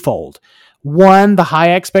is twofold. One, the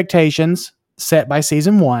high expectations set by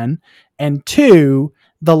season 1, and 2,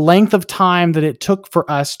 the length of time that it took for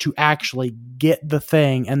us to actually get the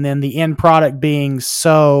thing, and then the end product being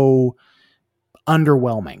so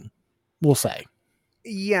underwhelming, we'll say.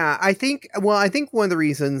 Yeah, I think one of the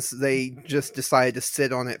reasons they just decided to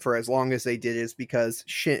sit on it for as long as they did is because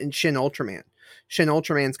Shin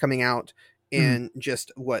Ultraman's coming out in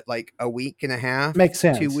just like a week and a half, makes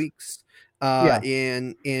sense, 2 weeks,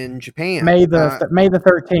 in Japan, May the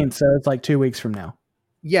 13th, so it's like 2 weeks from now.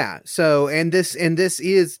 Yeah. So, and this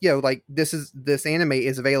is, this anime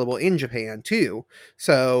is available in Japan too.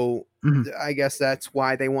 So I guess that's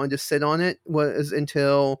why they wanted to sit on it, was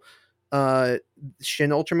until Shin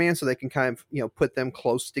Ultraman, so they can kind of, put them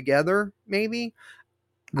close together, maybe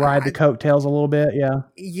ride the coattails a little bit.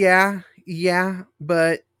 Yeah.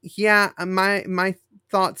 But yeah, my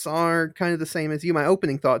thoughts are kind of the same as you. My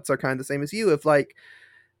opening thoughts are kind of the same as you. If like,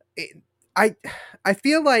 I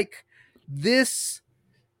feel like this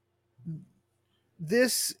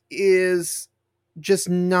is just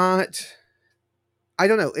not, I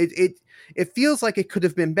don't know. It feels like it could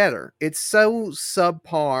have been better. It's so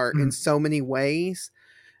subpar in so many ways.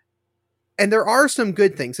 And there are some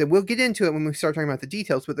good things, and we'll get into it when we start talking about the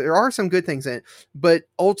details, but there are some good things in it. But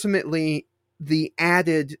ultimately, the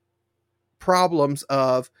added problems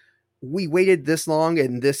of, we waited this long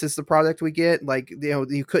and this is the product we get. Like,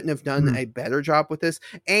 you couldn't have done a better job with this.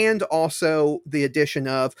 And also the addition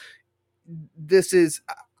of, this is,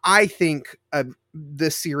 I think,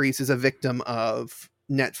 this series is a victim of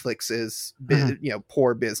Netflix's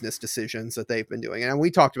poor business decisions that they've been doing, and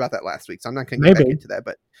we talked about that last week, so I'm not going to get back into that.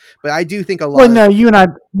 But I do think a lot. Well, no, you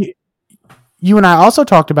and I also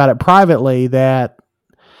talked about it privately that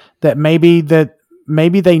maybe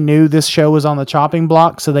they knew this show was on the chopping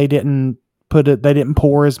block, so they didn't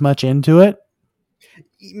pour as much into it.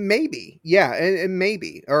 Maybe, yeah, and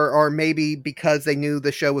maybe, or maybe because they knew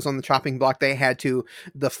the show was on the chopping block, they had to,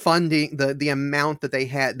 the funding, the amount that they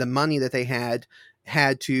had, the money that they had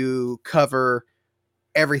to cover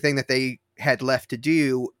everything that they had left to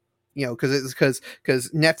do, because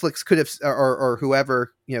Netflix could have, or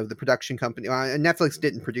whoever, the production company, Netflix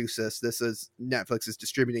didn't produce this. This is, Netflix is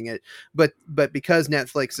distributing it, but because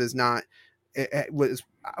Netflix is not, was,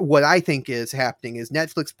 what I think is happening is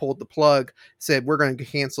Netflix pulled the plug, said, we're going to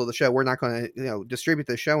cancel the show. We're not going to, distribute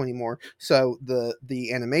the show anymore. So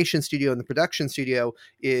the animation studio and the production studio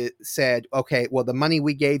said, okay, well, the money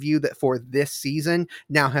we gave you that for this season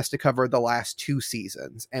now has to cover the last 2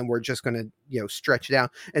 seasons. And we're just going to, stretch it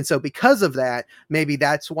out. And so because of that, maybe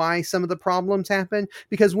that's why some of the problems happen,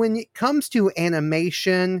 because when it comes to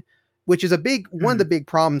animation, which is one of the big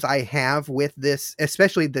problems I have with this,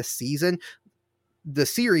 especially this season, the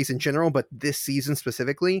series in general, but this season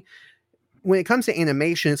specifically, when it comes to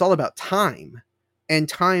animation, it's all about time, and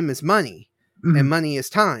time is money, and money is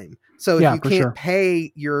time. So if you can't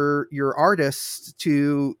pay your artists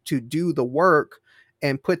to do the work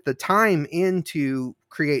and put the time in to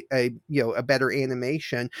create a better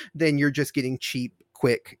animation, then you're just getting cheap,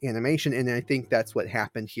 quick animation. And I think that's what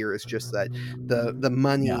happened here, is just that the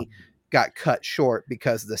money got cut short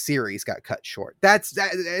because the series got cut short. That's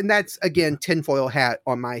again, tinfoil hat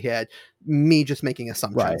on my head, me just making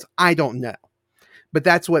assumptions. Right. I don't know, but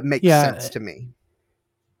that's what makes sense to me.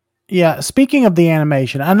 Yeah. Speaking of the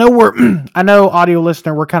animation, I know audio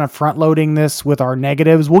listener, we're kind of front loading this with our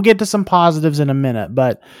negatives. We'll get to some positives in a minute,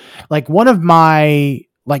 but like one of my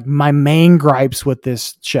main gripes with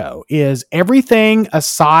this show is everything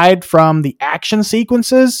aside from the action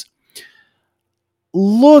sequences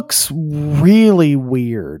looks really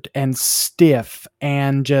weird and stiff,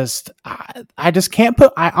 and just I just can't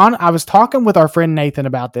put I was talking with our friend Nathan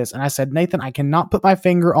about this, and I said, Nathan, I cannot put my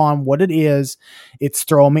finger on what it is. It's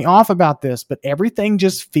throwing me off about this, but everything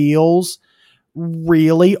just feels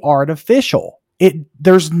really artificial.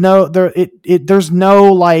 There's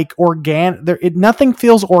no like organic, nothing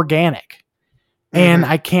feels organic. And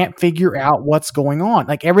I can't figure out what's going on.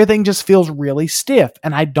 Like, everything just feels really stiff,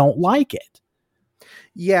 and I don't like it.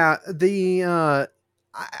 Yeah,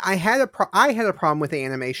 I had a problem with the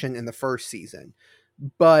animation in the first season,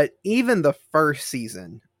 but even the first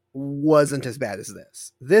season wasn't as bad as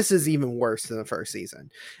this. This is even worse than the first season.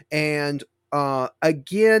 And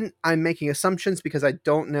again, I'm making assumptions because I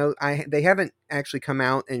don't know. They haven't actually come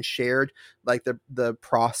out and shared like the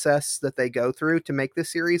process that they go through to make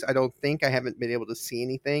this series. I don't think. I haven't been able to see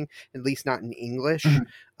anything, at least not in English,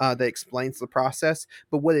 that explains the process.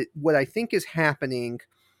 But what I think is happening,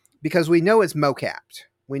 because we know it's mocapped.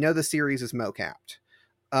 We know the series is mocapped.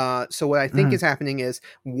 So what I think is happening is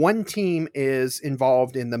one team is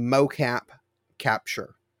involved in the mocap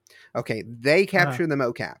capture. Okay, they capture the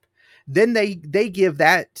mocap. Then they give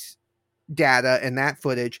that data and that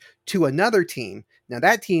footage to another team. Now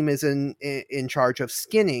that team is in charge of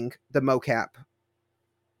skinning the mocap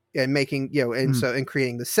and making, and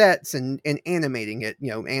creating the sets and animating it,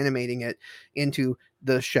 animating it into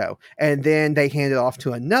the show. And then they hand it off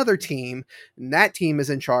to another team, and that team is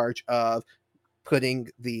in charge of putting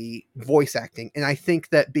the voice acting. And I think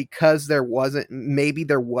that because there wasn't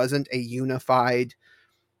a unified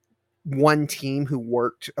one team who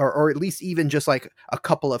worked, or at least even just like a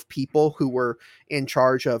couple of people who were in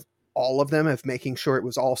charge of all of them, of making sure it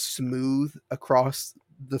was all smooth across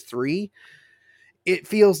the three, it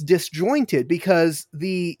feels disjointed because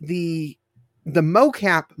the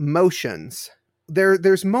mocap motions,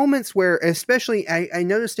 there's moments where, especially I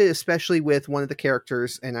noticed it especially with one of the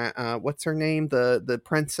characters, and what's her name, the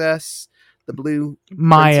princess, the blue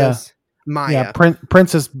Maya. princess. Maya. Yeah,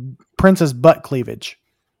 princess butt cleavage.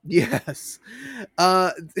 Yes.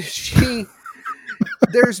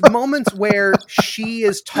 There's moments where she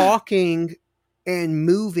is talking and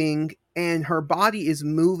moving, and her body is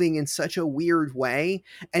moving in such a weird way.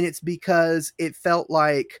 And it's because it felt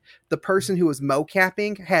like the person who was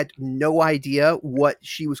mocapping had no idea what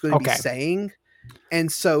she was going to be saying.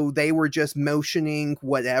 And so they were just motioning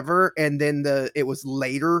whatever. And then it was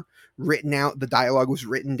later written out. The dialogue was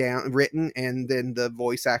written, and then the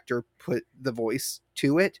voice actor put the voice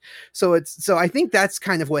to it. So I think that's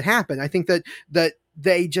kind of what happened. I think that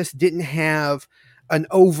they just didn't have an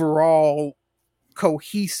overall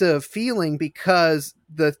cohesive feeling because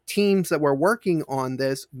the teams that were working on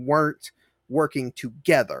this weren't working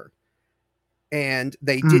together. And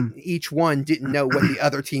they each one didn't know what the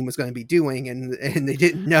other team was going to be doing, and they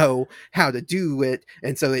didn't know how to do it.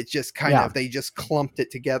 And so it just they just clumped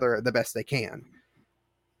it together the best they can.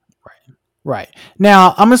 Right.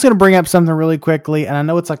 Now, I'm just going to bring up something really quickly, and I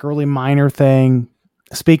know it's like a really minor thing.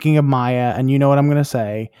 Speaking of Maya, and you know what I'm going to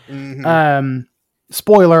say. Mm-hmm.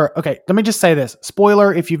 Spoiler. Okay, let me just say this.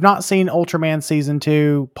 Spoiler, if you've not seen Ultraman Season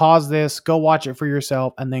 2, pause this, go watch it for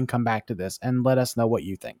yourself, and then come back to this and let us know what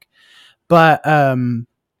you think. But the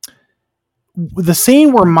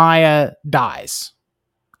scene where Maya dies,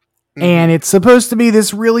 and it's supposed to be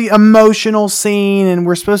this really emotional scene, and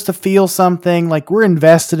we're supposed to feel something, like we're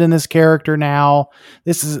invested in this character now.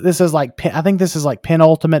 This is like, I think this is like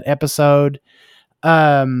penultimate episode.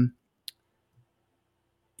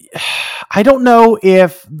 I don't know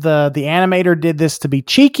if the animator did this to be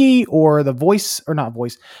cheeky, or the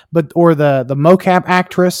mocap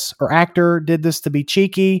actress or actor did this to be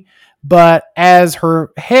cheeky. But as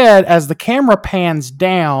the camera pans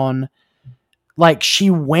down, like she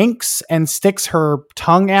winks and sticks her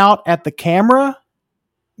tongue out at the camera.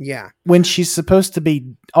 Yeah. When she's supposed to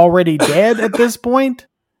be already dead at this point.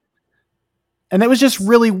 And it was just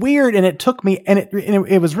really weird, and it took me, and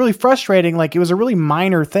it was really frustrating. Like, it was a really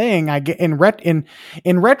minor thing. I get in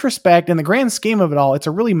retrospect, in the grand scheme of it all, it's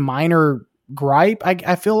a really minor gripe,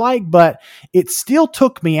 I feel like, but it still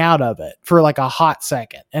took me out of it for like a hot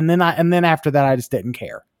second, and then after that, I just didn't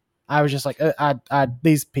care. I was just like,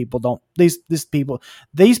 these people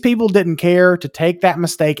didn't care to take that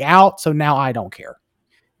mistake out, so now I don't care.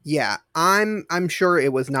 Yeah, I'm sure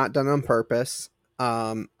it was not done on purpose.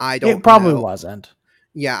 It probably wasn't.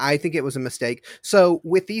 Yeah, I think it was a mistake. So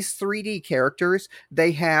with these 3D characters,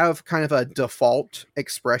 they have kind of a default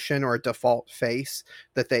expression or a default face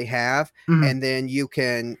that they have. Mm-hmm. And then you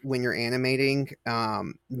can, when you're animating,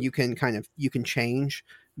 you can change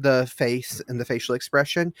the face and the facial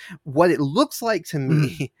expression. What it looks like to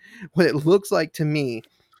me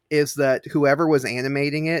is that whoever was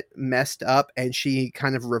animating it messed up, and she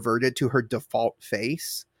kind of reverted to her default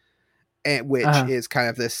face. Which is kind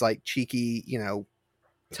of this like cheeky,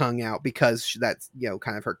 tongue out, because that's,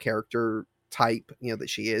 kind of her character type, that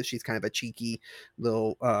she is. She's kind of a cheeky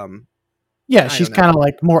little, she's kind of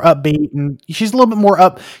like more upbeat, and she's a little bit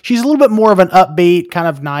more of an upbeat kind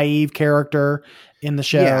of naive character in the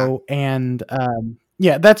show. Yeah. And,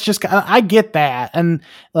 that's just, I get that. And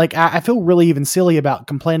like, I feel really even silly about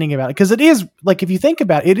complaining about it, because it is like, if you think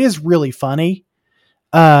about it, it is really funny.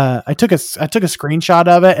 I took a screenshot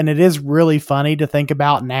of it, and it is really funny to think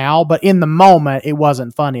about now. But in the moment, it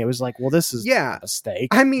wasn't funny. It was like, well, this is a mistake.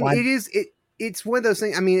 I mean, it's one of those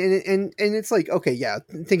things. I mean, and it's like, okay, yeah.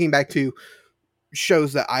 Thinking back to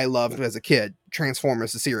shows that I loved as a kid,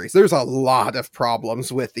 Transformers the series, there's a lot of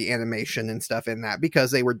problems with the animation and stuff in that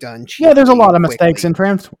because they were done cheaply. Yeah, there's a lot of mistakes in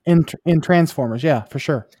Transformers. Yeah, for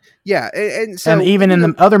sure. Yeah, and so and even in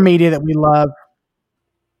the other media that we love.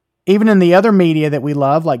 Even in the other media that we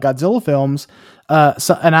love, like Godzilla films,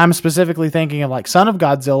 and I'm specifically thinking of like Son of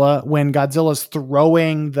Godzilla, when Godzilla's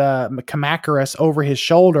throwing the Kamacuras over his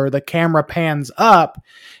shoulder, the camera pans up,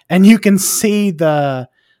 and you can see the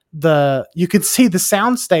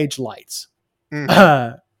soundstage lights,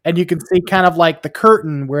 and you can see kind of like the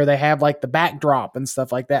curtain where they have like the backdrop and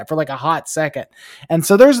stuff like that for like a hot second. And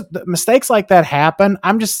so there's mistakes like that happen.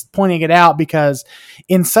 I'm just pointing it out because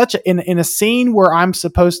in a scene where I'm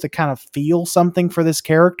supposed to kind of feel something for this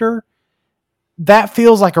character, that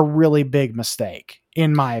feels like a really big mistake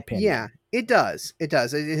in my opinion. Yeah, it does.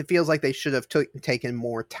 It feels like they should have taken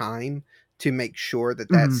more time to make sure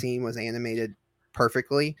that scene was animated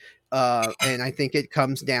perfectly. And I think it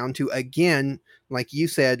comes down to, again, like you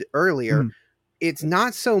said earlier, it's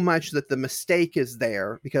not so much that the mistake is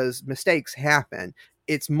there, because mistakes happen.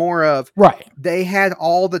 It's more of, they had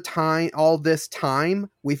all this time.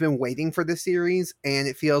 We've been waiting for the series, and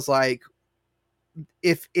it feels like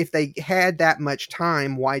if they had that much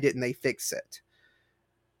time, why didn't they fix it?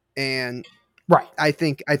 And I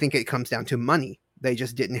think it comes down to money. They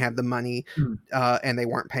just didn't have the money, and they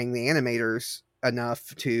weren't paying the animators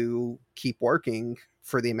enough to keep working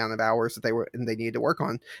for the amount of hours that they needed to work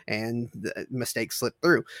on, and the mistakes slipped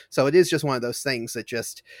through. So it is just one of those things that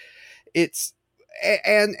just the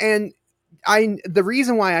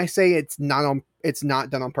reason why I say it's not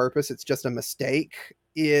done on purpose, it's just a mistake,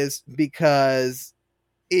 is because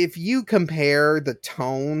if you compare the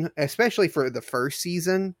tone, especially for the first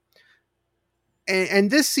season, and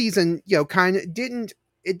this season, kind of didn't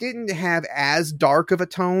have as dark of a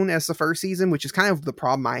tone as the first season, which is kind of the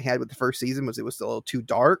problem I had with the first season, was it was a little too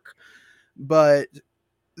dark. But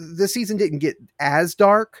this season didn't get as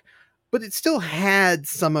dark, but it still had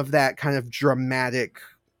some of that kind of dramatic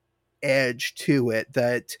edge to it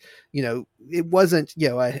that, it wasn't,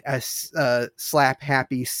 a slap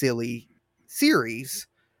happy, silly series.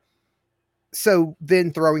 So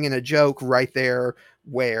then throwing in a joke right there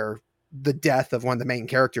where the death of one of the main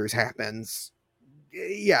characters happens,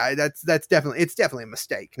 yeah, it's definitely a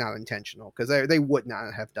mistake, not intentional, because they would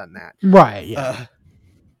not have done that. Right. Yeah.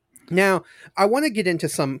 Now I want to get into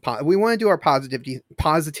we want to do our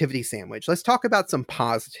positivity sandwich. Let's talk about some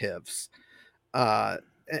positives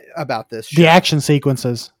about this show. The action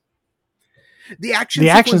sequences. The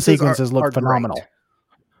action sequences look phenomenal. Great.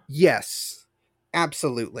 Yes,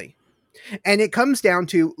 absolutely. And it comes down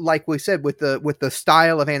to, like we said, with the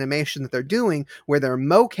style of animation that they're doing, where they're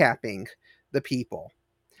mocapping the people.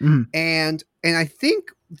 And I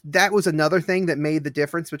think that was another thing that made the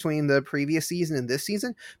difference between the previous season and this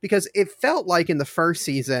season, because it felt like in the first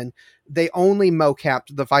season they only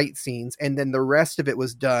mocapped the fight scenes and then the rest of it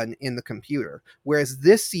was done in the computer, whereas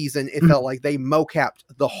this season it felt like they mocapped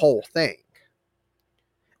the whole thing.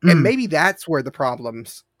 And maybe that's where the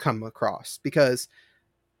problems come across, because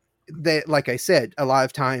like I said, a lot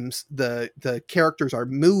of times the characters are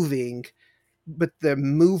moving, but the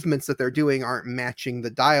movements that they're doing aren't matching the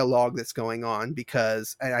dialogue that's going on,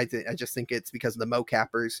 because I just think it's because the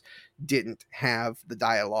mocappers didn't have the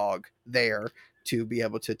dialogue there to be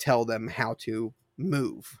able to tell them how to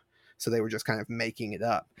move. So they were just kind of making it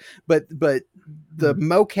up. But the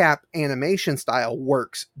mocap animation style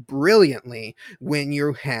works brilliantly when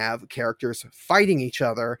you have characters fighting each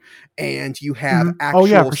other and you have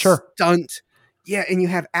actual stunt. Yeah, and you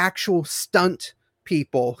have actual stunt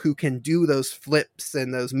people who can do those flips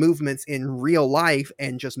and those movements in real life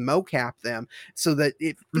and just mocap them so that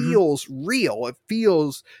it feels real. It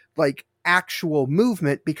feels like actual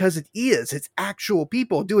movement, because it's actual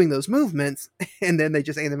people doing those movements, and then they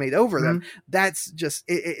just animate over them. That's just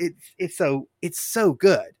it's so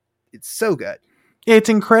good. It's so good. It's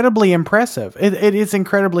incredibly impressive. It is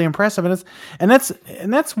incredibly impressive, and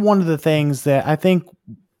that's one of the things that I think,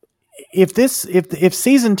 if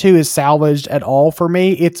season 2 is salvaged at all for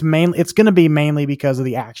me, it's going to be mainly because of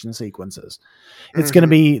the action sequences. It's going to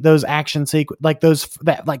be those action like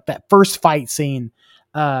that first fight scene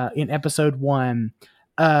in episode 1,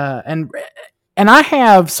 and I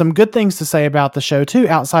have some good things to say about the show too,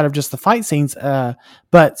 outside of just the fight scenes.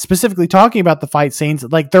 But specifically talking about the fight scenes,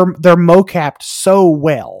 like they're mocapped so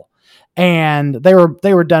well, and they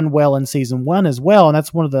were done well in season 1 as well, and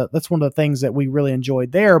that's one of the things that we really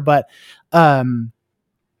enjoyed there. But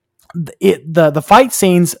the fight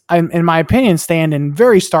scenes, in my opinion, stand in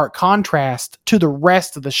very stark contrast to the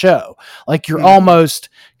rest of the show. Like you're almost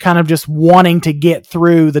kind of just wanting to get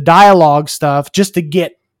through the dialogue stuff just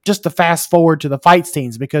to fast forward to the fight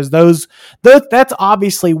scenes, because that's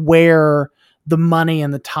obviously where the money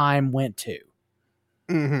and the time went to.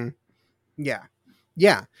 Mm-hmm. Yeah.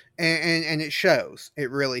 And it shows.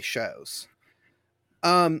 It really shows.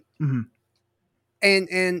 And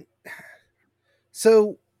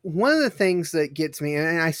so one of the things that gets me,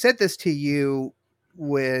 and I said this to you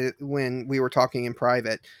when we were talking in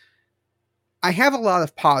private, I have a lot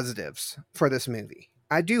of positives for this movie.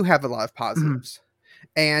 I do have a lot of positives.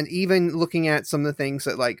 And even looking at some of the things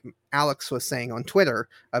that like Alex was saying on Twitter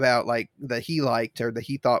about like that he liked or that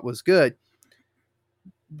he thought was good,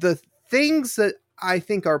 the things that I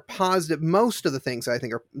think are positive, most of the things I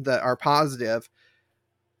think are positive,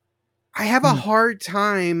 I have a hard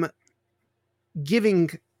time giving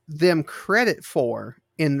them credit for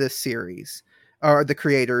in this series, or the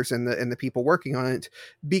creators and the people working on it,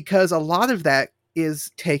 because a lot of that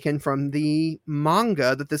is taken from the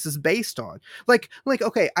manga that this is based on. Like,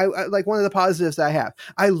 okay, I like one of the positives that I have.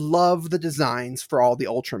 I love the designs for all the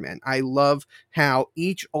Ultramen. I love how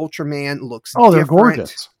each Ultraman looks different. They're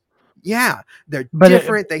gorgeous. Yeah, they're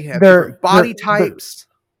different. They have different body types.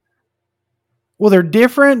 Well, they're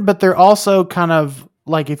different, but they're also kind of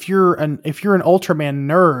like if you're an Ultraman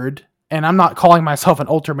nerd, and I'm not calling myself an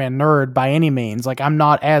Ultraman nerd by any means. Like I'm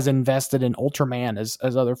not as invested in Ultraman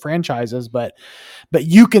as other franchises, but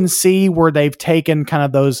you can see where they've taken kind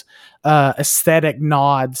of those aesthetic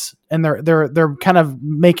nods, and they're kind of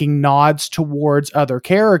making nods towards other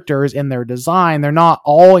characters in their design. They're not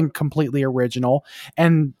all completely original.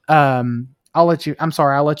 And I'll let you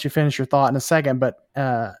finish your thought in a second, but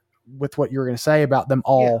with what you were going to say about them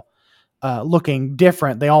all looking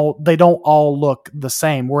different, they don't all look the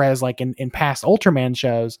same. Whereas like in past Ultraman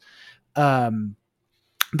shows,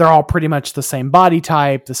 they're all pretty much the same body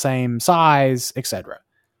type, the same size, etc.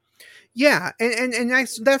 Yeah, and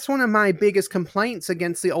that's one of my biggest complaints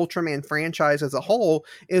against the Ultraman franchise as a whole,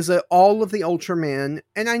 is that all of the Ultramen,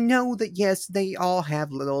 and I know that yes, they all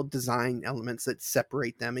have little design elements that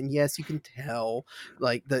separate them, and yes, you can tell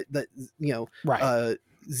like the Right.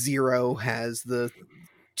 Zero has the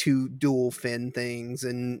 2 dual fin things,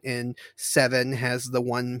 and 7 has the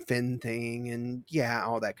 1 fin thing, and yeah,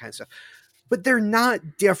 all that kind of stuff. But they're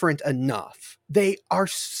not different enough. They are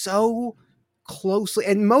so closely,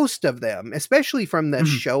 and most of them, especially from the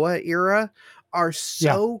Showa era, are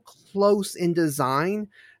so close in design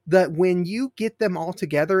that when you get them all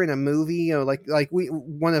together in a movie, like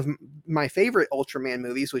one of my favorite Ultraman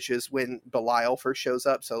movies, which is when Belial first shows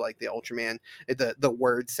up. So like the Ultraman, the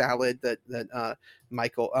word salad that not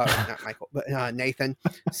Michael, but Nathan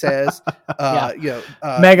says,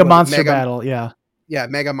 Mega Monster Battle. Yeah.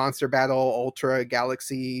 Mega Monster Battle, Ultra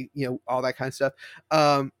Galaxy, all that kind of stuff.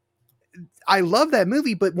 I love that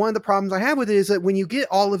movie, but one of the problems I have with it is that when you get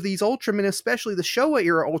all of these Ultramen, especially the Showa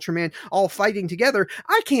era Ultraman, all fighting together,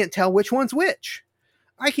 I can't tell which one's which.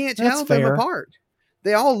 I can't tell them apart.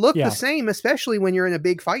 They all look the same, especially when you're in a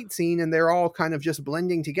big fight scene and they're all kind of just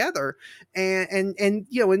blending together. And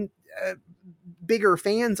bigger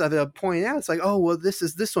fans of it pointing out, it's like, oh, well, this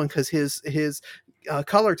is this one because his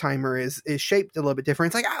color timer is shaped a little bit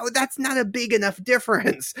different. It's like, oh, that's not a big enough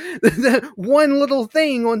difference. The one little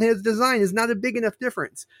thing on his design is not a big enough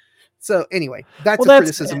difference. So anyway, that's a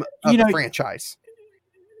criticism of the franchise.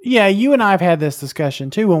 Yeah, you and I have had this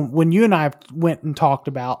discussion too. When you and I went and talked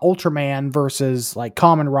about Ultraman versus like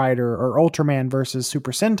Kamen Rider or Ultraman versus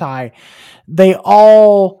Super Sentai, they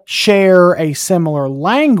all share a similar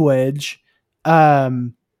language. But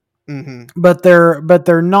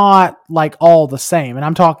they're not like all the same. And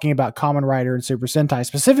I'm talking about Kamen Rider and Super Sentai,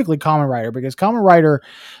 specifically Kamen Rider, because Kamen Rider,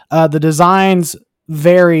 the designs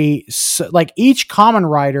vary. Like each Kamen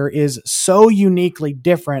Rider is so uniquely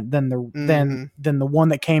different than the one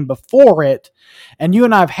that came before it. And you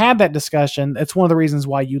and I have had that discussion. It's one of the reasons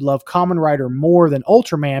why you love Kamen Rider more than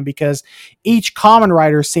Ultraman, because each Kamen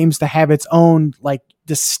Rider seems to have its own like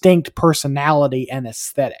distinct personality and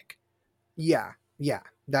aesthetic. Yeah.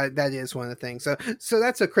 That is one of the things. So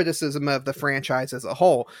that's a criticism of the franchise as a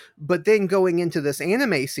whole. But then going into this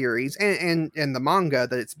anime series and the manga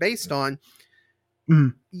that it's based on,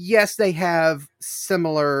 yes, they have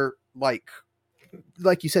similar, like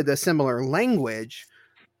you said, the similar language,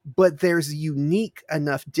 but there's unique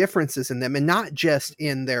enough differences in them, and not just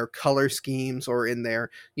in their color schemes or in their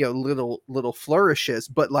little flourishes,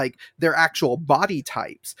 but like their actual body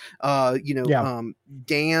types. Yeah.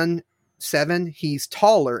 Dan 7, he's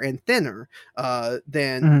taller and thinner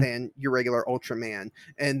than your regular Ultraman,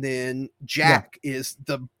 and then Jack is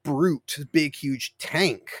the brute, big huge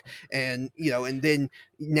tank, and then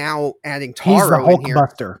now adding Taro he's the in Hulk here.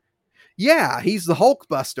 Buster. Yeah, he's the Hulk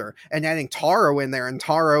Buster, and adding Taro in there, and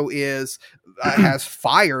Taro is has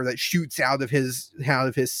fire that shoots out of his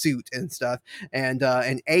suit and stuff,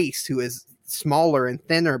 and Ace, who is smaller and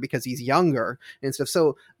thinner because he's younger and stuff.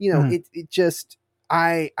 So it just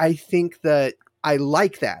I think that I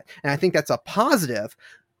like that, and I think that's a positive.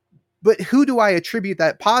 But who do I attribute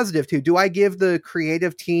that positive to? Do I give the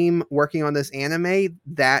creative team working on this anime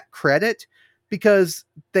that credit? Because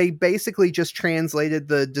they basically just translated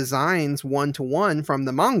the designs 1-to-1 from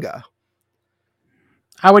the manga.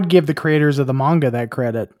 I would give the creators of the manga that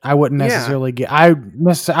credit. I wouldn't necessarily give. I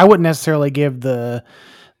wouldn't necessarily give the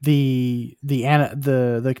team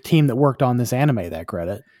that worked on this anime that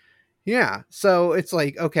credit. Yeah, so it's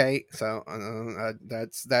like, okay, so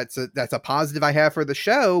that's a positive I have for the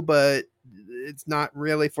show, but it's not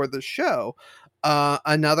really for the show.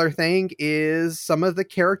 Another thing is some of the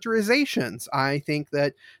characterizations. I think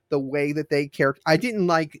that the way that they I didn't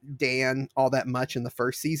like Dan all that much in the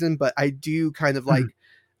first season, but I do kind of like,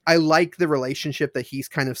 I like the relationship that he's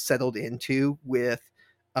kind of settled into with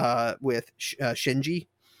Shinji.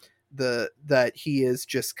 That he is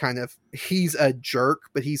just kind of, he's a jerk,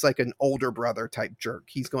 but he's like an older brother type jerk.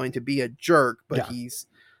 He's going to be a jerk, but he's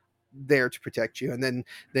there to protect you. And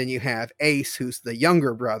then you have Ace, who's the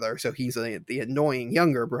younger brother, so he's the annoying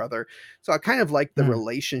younger brother. So I kind of like the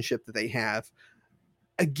relationship that they have.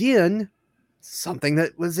 Again, something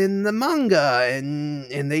that was in the manga,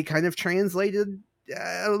 and they kind of translated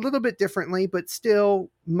a little bit differently, but still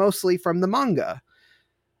mostly from the manga.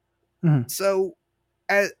 So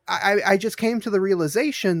I just came to the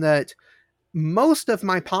realization that most of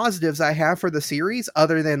my positives I have for the series,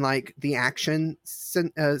 other than like the action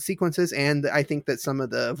sequences, and I think that some of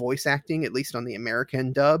the voice acting, at least on the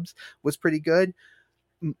American dubs, was pretty good.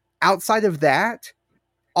 Outside of that,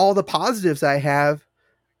 all the positives I have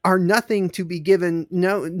are nothing to be given,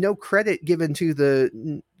 no credit given to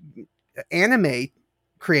the anime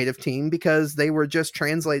creative team, because they were just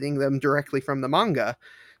translating them directly from the manga.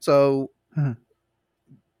 So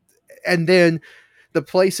and then the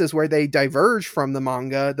places where they diverge from the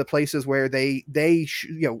manga, the places where the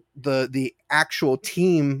actual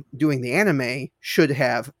team doing the anime should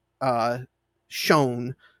have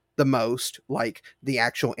shown the most, like the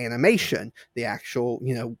actual animation, the actual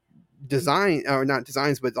design, or not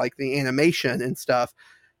designs, but like the animation and stuff,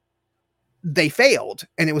 they failed,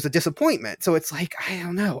 and it was a disappointment. So it's like, I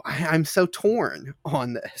don't know, I'm so torn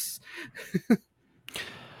on this.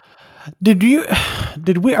 Did we get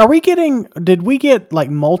like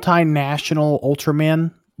multinational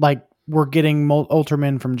Ultramen? Like we're getting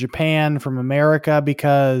Ultramen from Japan, from America,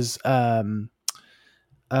 because Ultraman,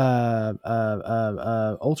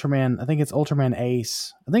 I think it's Ultraman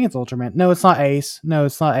Ace. I think it's Ultraman. No, it's not Ace.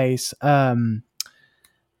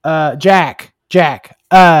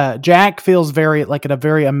 Jack feels very like a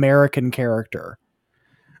very American character.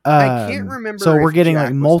 I can't remember. So we're getting Jack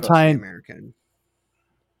like multi American.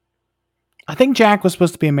 I think Jack was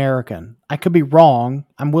supposed to be American. I could be wrong.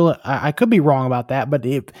 I could be wrong about that, but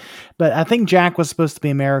I think Jack was supposed to be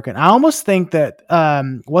American. I almost think that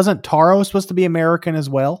wasn't Taro supposed to be American as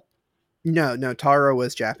well? No, Taro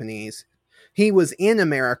was Japanese. He was in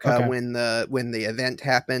America when the event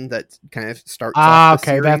happened that kind of starts off the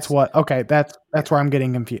series. That's where I'm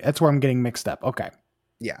getting confused. That's where I'm getting mixed up. Okay.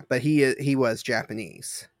 Yeah, but he was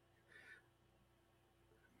Japanese.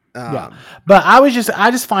 But I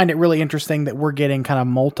just find it really interesting that we're getting kind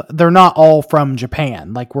of they're not all from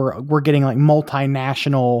Japan. Like we're getting like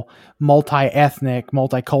multinational, multi-ethnic,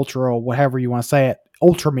 multicultural, whatever you want to say it,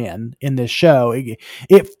 Ultramen in this show.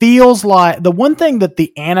 It feels like the one thing that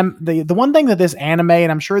the one thing that this anime,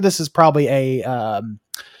 and I'm sure this is probably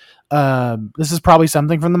this is probably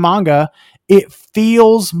something from the manga, it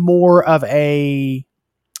feels more of a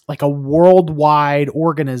worldwide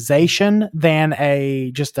organization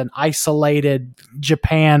than just an isolated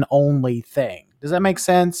Japan only thing. Does that make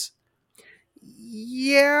sense?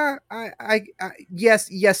 Yeah, I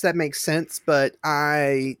yes, that makes sense. But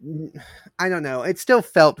I don't know. It still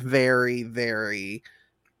felt very, very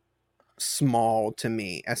small to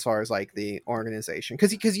me as far as like the organization,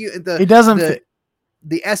 because the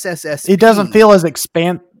SSSP, it doesn't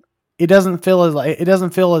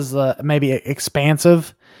feel as maybe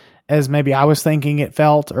expansive as maybe I was thinking it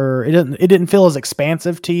felt, or it didn't feel as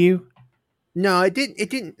expansive to you? No, it didn't. It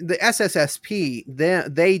didn't. The SSSP,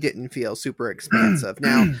 they didn't feel super expansive.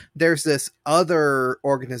 Now, there's this other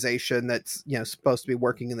organization that's supposed to be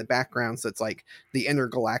working in the background. So it's like the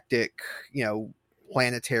intergalactic,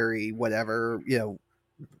 planetary whatever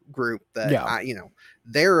group that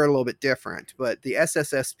they're a little bit different. But the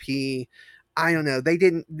SSSP, I don't know. They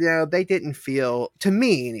didn't feel, to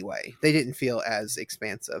me anyway, they didn't feel as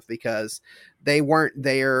expansive because they weren't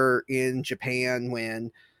there in Japan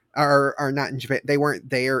when. Are not in Japan. They weren't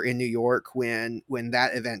there in New York when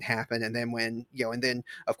that event happened, and then when and then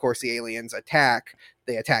of course the aliens they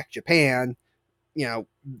attack Japan, and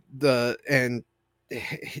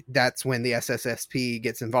that's when the SSSP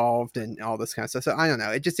gets involved and all this kind of stuff. So I don't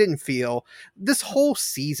know. It just didn't feel. This whole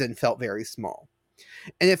season felt very small,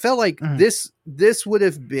 and it felt like this would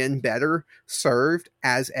have been better served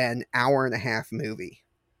as an hour and a half movie.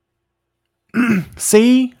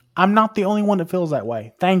 See. I'm not the only one that feels that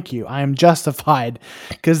way. Thank you. I am justified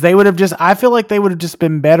because I feel like they would have just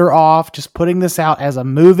been better off just putting this out as a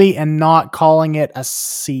movie and not calling it a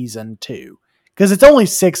season 2 because it's only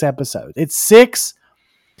 6 episodes. It's six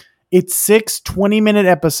 20-minute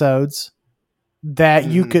episodes that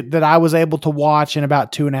that I was able to watch in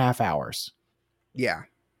about 2.5 hours. Yeah.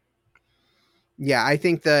 Yeah. I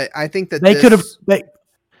think that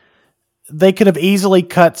they could have easily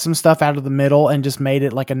cut some stuff out of the middle and just made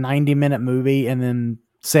it like a 90-minute movie and then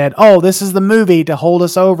said, oh, this is the movie to hold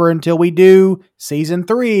us over until we do season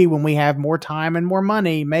 3 when we have more time and more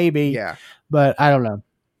money, maybe. Yeah. But I don't know.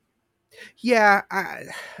 Yeah.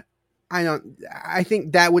 I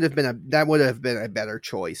think that would have been a better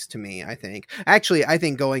choice to me. I think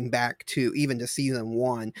going back to even to season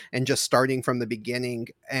 1 and just starting from the beginning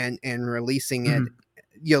and releasing it,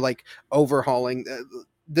 like overhauling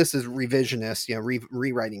this is revisionist,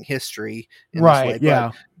 rewriting history in right. this way.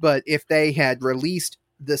 Yeah. But if they had released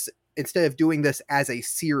this, instead of doing this as a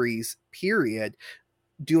series period,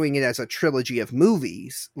 doing it as a trilogy of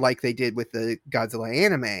movies, like they did with the Godzilla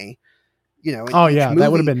anime,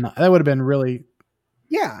 that would have been really.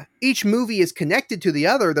 Yeah. Each movie is connected to the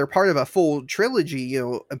other. They're part of a full trilogy,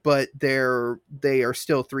 but they are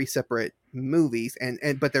still 3 separate movies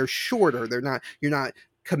but they're shorter. You're not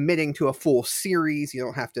committing to a full series. You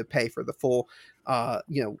don't have to pay for the full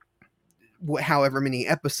however many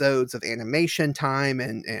episodes of animation time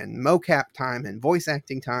and mocap time and voice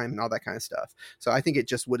acting time and all that kind of stuff. So I think it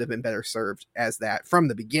just would have been better served as that from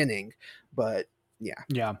the beginning. But yeah.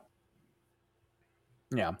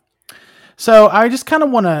 So I just kind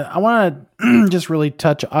of want to just really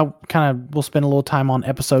touch. We'll spend a little time on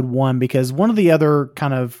episode 1 because one of the other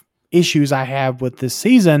kind of issues I have with this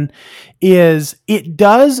season is it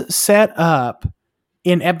does set up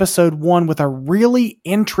in episode 1 with a really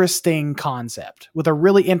interesting concept, with a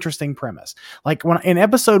really interesting premise. Like in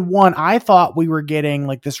episode 1, I thought we were getting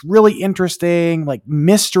like this really interesting like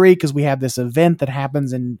mystery because we have this event that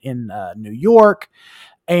happens in New York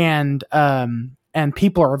and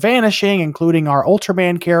people are vanishing, including our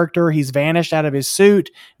Ultraman character. He's vanished out of his suit.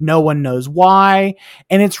 No one knows why.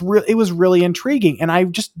 And it was really intriguing. And I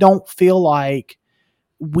just don't feel like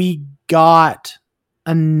we got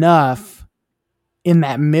enough in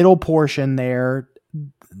that middle portion there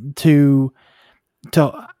to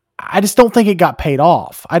I just don't think it got paid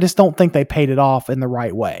off. I just don't think they paid it off in the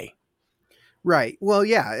right way. Right. Well,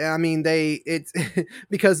 yeah. I mean, it's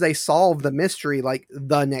because they solved the mystery like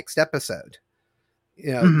the next episode.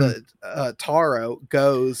 The Taro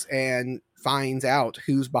goes and finds out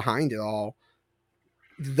who's behind it all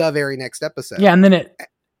the very next episode. Yeah,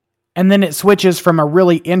 and then it switches from a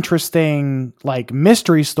really interesting like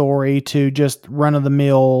mystery story to just run of the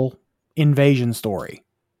mill invasion story.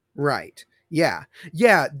 Right. Yeah.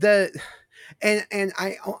 Yeah. And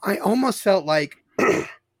I almost felt like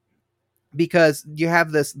because you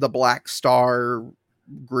have the Black Star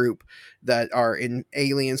group that are in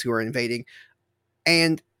aliens who are invading.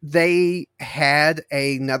 And they had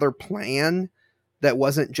another plan that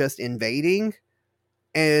wasn't just invading.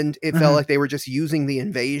 And it felt like they were just using the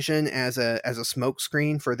invasion as a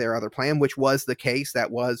smokescreen for their other plan, which was the case.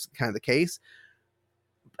 That was kind of the case.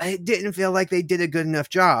 It didn't feel like they did a good enough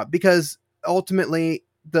job because ultimately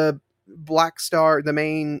the Black Star, the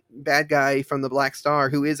main bad guy from the Black Star,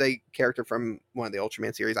 who is a character from one of the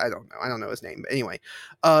Ultraman series. I don't know his name, but anyway,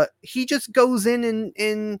 he just goes in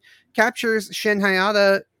and captures Shin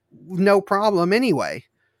Hayata no problem anyway.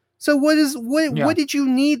 So what did you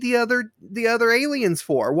need the other aliens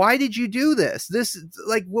for? Why did you do this? This,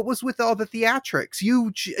 like, what was with all the theatrics?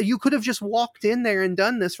 You could have just walked in there and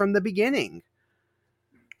done this from the beginning.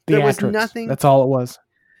 There was nothing. That's all it was.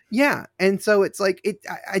 Yeah, and so it's like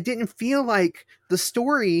I didn't feel like the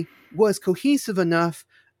story was cohesive enough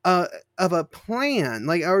of a plan,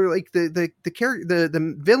 like, or like the character,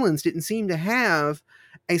 the villains didn't seem to have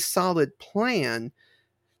a solid plan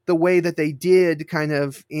the way that they did kind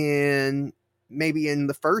of in maybe in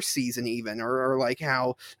the first season even, or like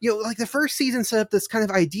how, like the first season set up this kind of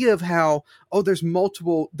idea of how, oh, there's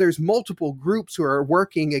multiple groups who are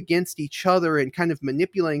working against each other and kind of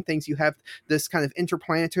manipulating things. You have this kind of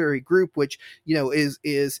interplanetary group which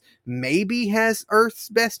is maybe has Earth's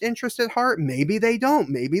best interest at heart, maybe they don't,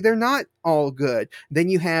 maybe they're not all good. Then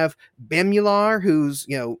you have Bemular, who's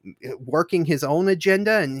working his own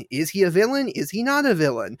agenda, and is he a villain, is he not a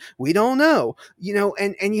villain, we don't know.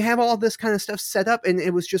 And you have all this kind of stuff set up, and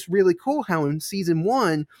it was just really cool how in season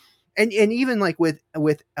 1, and even like with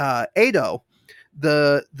Ado,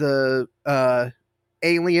 the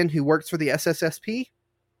alien who works for the SSSP,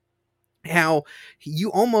 how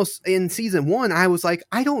you almost in season 1, I was like,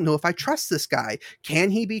 I don't know if I trust this guy.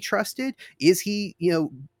 Can he be trusted? Is he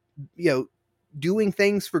doing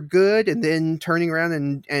things for good and then turning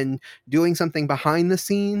around and doing something behind the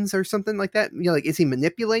scenes or something like that? Like, is he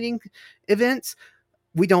manipulating events?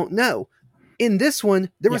 We don't know. In this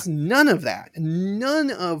one, there was none of that.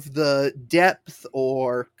 None of the depth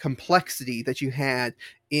or complexity that you had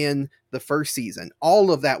in the first season.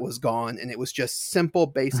 All of that was gone, and it was just simple,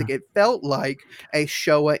 basic. It felt like a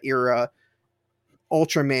Showa era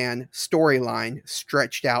Ultraman storyline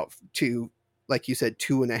stretched out to, like you said,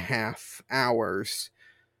 2.5 hours.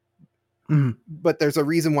 But there's a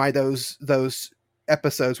reason why those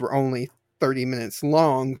episodes were only 30 minutes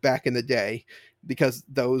long back in the day, because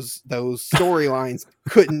those storylines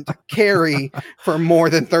couldn't carry for more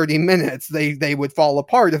than 30 minutes. They would fall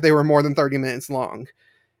apart if they were more than 30 minutes long.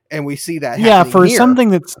 And we see that for here. something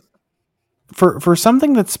that's for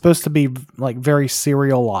something that's supposed to be like very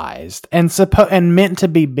serialized and meant to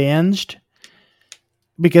be binged,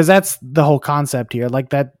 because that's the whole concept here.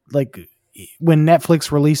 Like when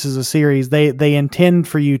Netflix releases a series, they intend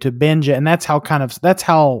for you to binge it, and that's how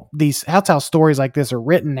stories like this are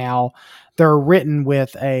written now. They're written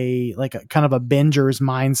with a kind of a binger's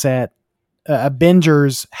mindset, a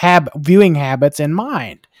binger's viewing habits in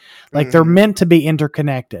mind. Like they're meant to be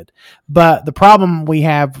interconnected. But the problem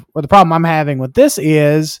I'm having with this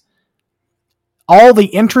is all the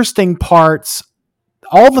interesting parts,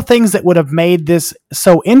 all the things that would have made this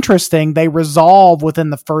so interesting, they resolve within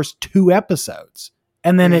the first 2 episodes.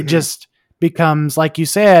 And then it just becomes, like you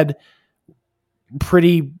said,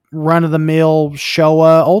 pretty run-of-the-mill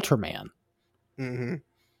Showa Ultraman.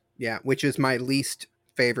 Yeah, which is my least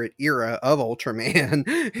favorite era of Ultraman,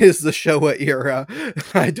 is the Showa era.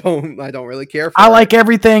 I don't really care for I like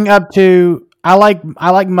everything up to I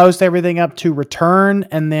like most everything up to Return,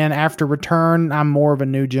 and then after Return, I'm more of a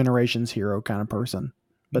New Generations hero kind of person.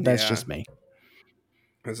 But that's just me.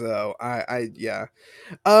 So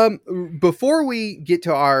before we get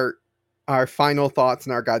to our final thoughts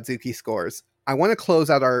and our Godzuki scores, I want to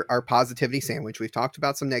close out our positivity sandwich. We've talked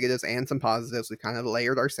about some negatives and some positives. We kind of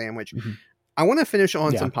layered our sandwich. I want to finish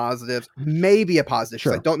on some positives, maybe a positive,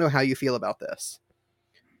 because I don't know how you feel about this.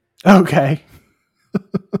 Okay.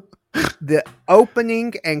 The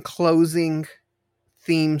opening and closing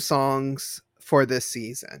theme songs for this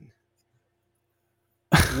season.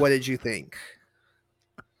 What did you think?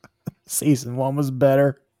 Season 1 was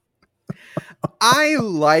better. I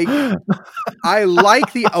like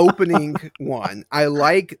the opening one. I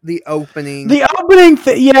like the opening. The opening,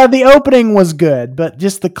 the opening was good, but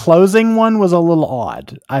just the closing one was a little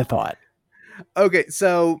odd, I thought. Okay,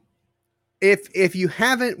 so if you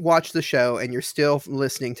haven't watched the show and you're still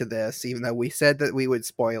listening to this, even though we said that we would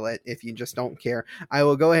spoil it, if you just don't care, I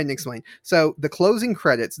will go ahead and explain. So the closing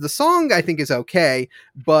credits, the song I think is okay,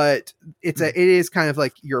 but it is kind of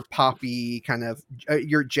like your poppy kind of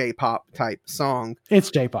your J-pop type song. It's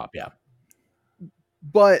J-pop, yeah.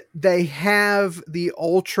 But they have the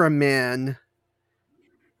Ultramen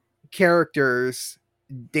characters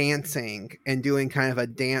dancing and doing kind of a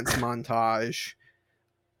dance montage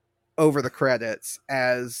over the credits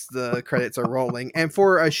as the credits are rolling. And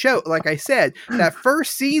for a show, like I said, that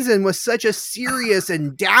first season was such a serious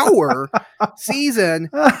and dour season,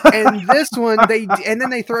 and this one then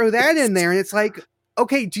they throw that in there, and it's like,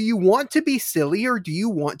 okay, do you want to be silly or do you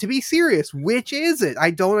want to be serious? Which is it? I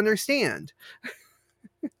don't understand.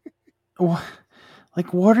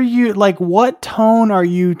 Like, what are you, like, what tone are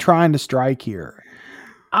you trying to strike here?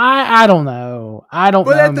 I don't know. I don't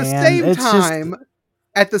know, man. But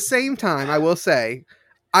at the same time, I will say,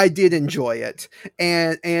 I did enjoy it.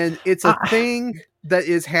 And it's a thing that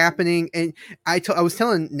is happening. And I was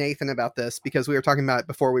telling Nathan about this because we were talking about it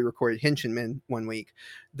before we recorded Henchmen one week,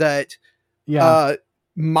 that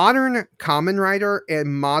modern Kamen Rider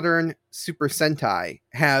and modern Super Sentai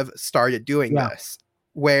have started doing this,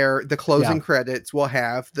 where the closing credits will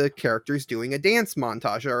have the characters doing a dance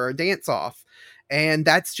montage or a dance off. And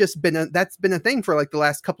that's been a thing for like the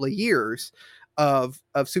last couple of years of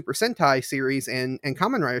Super Sentai series and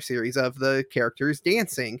Kamen Rider series, of the characters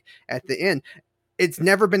dancing at the end. It's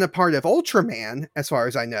never been a part of Ultraman, as far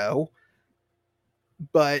as I know,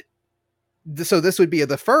 but so this would be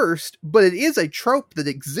the first, but it is a trope that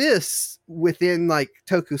exists within like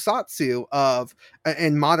tokusatsu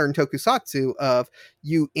and modern tokusatsu, of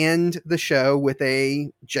you end the show with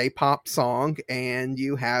a J-pop song and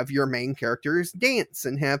you have your main characters dance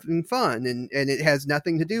and having fun, and it has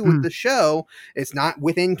nothing to do with the show. It's not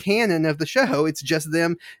within canon of the show. It's just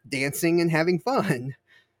them dancing and having fun.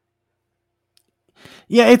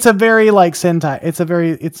 Yeah, it's a very like Sentai.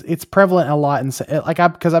 It's prevalent a lot in like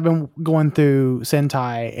because I've been going through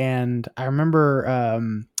Sentai, and I remember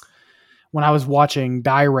when I was watching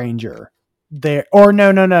Die Ranger there, or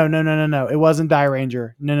no, it wasn't Die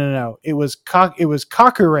Ranger. No. It was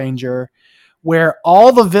Kaku Ranger, where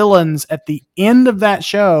all the villains at the end of that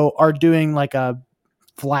show are doing like a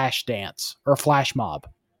flash dance or a flash mob.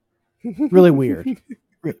 Really weird.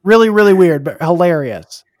 Really, really weird, but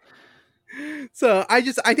hilarious. So I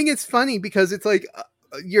think it's funny because it's like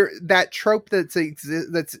that trope that's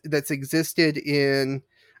existed in,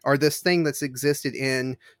 or this thing that's existed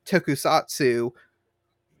in tokusatsu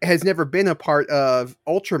has never been a part of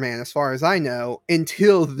Ultraman, as far as I know,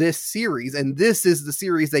 until this series. And this is the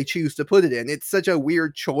series they choose to put it in. It's such a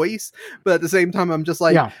weird choice, but at the same time, I'm just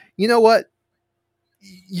like, you know what?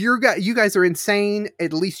 You guys are insane.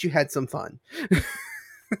 At least you had some fun.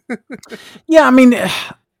 Yeah, I mean,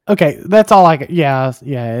 okay, that's all I could. Yeah.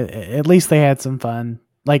 At least they had some fun.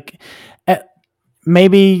 Like,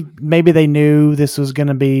 maybe they knew this was going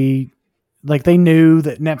to be, like, they knew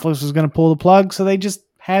that Netflix was going to pull the plug, so they just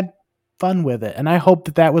had fun with it. And I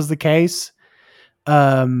hope that was the case.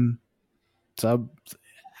 So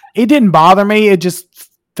it didn't bother me. It just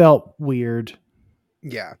felt weird.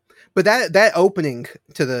 Yeah. But that opening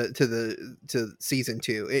to season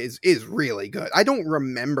 2 is really good. I don't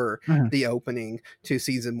remember the opening to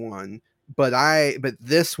season 1, but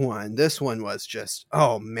this one was just,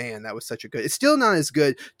 oh man, that was such a good. It's still not as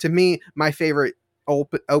good to me. My favorite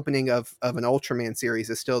opening of an Ultraman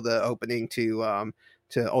series is still the opening to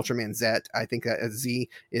Ultraman Z. I think that Z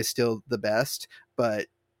is still the best, but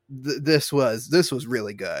this was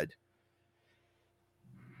really good.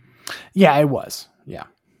 Yeah, it was. Yeah.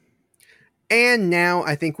 And now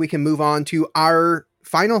I think we can move on to our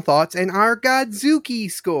final thoughts and our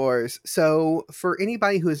Godzuki scores. So for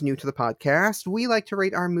anybody who is new to the podcast, we like to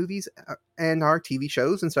rate our movies and our TV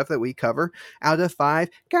shows and stuff that we cover out of 5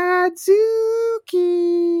 Godzukis,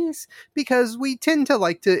 because we tend to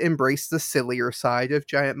like to embrace the sillier side of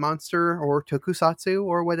giant monster or tokusatsu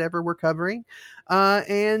or whatever we're covering.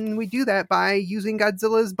 And we do that by using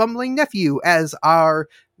Godzilla's bumbling nephew as our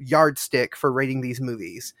yardstick for rating these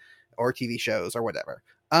movies or TV shows or whatever.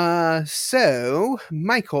 So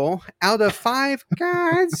Michael, out of 5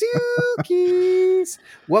 Godzukis,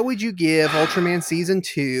 what would you give Ultraman season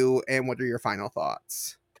 2, and what are your final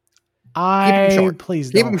thoughts? Keep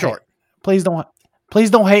them short. Please don't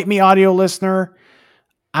hate me, audio listener.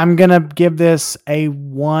 I'm gonna give this a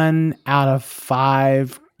 1 out of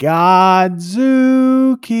 5 Godzukis.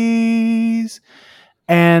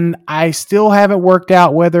 And I still haven't worked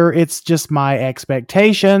out whether it's just my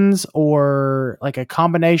expectations or like a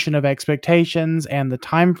combination of expectations and the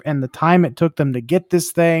time it took them to get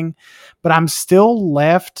this thing. But I'm still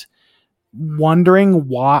left wondering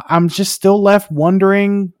why. I'm just still left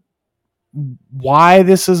wondering why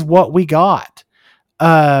this is what we got.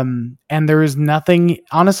 And there's nothing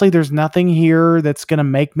here that's going to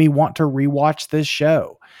make me want to rewatch this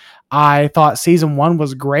show. I thought season 1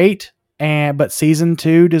 was great. But season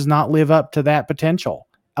 2 does not live up to that potential,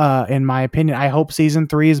 in my opinion. I hope season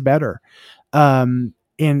 3 is better.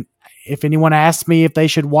 If anyone asks me if they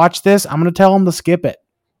should watch this, I'm going to tell them to skip it.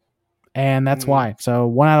 And that's why. So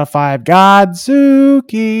 1 out of 5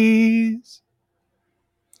 Godzukis.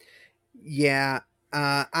 Yeah.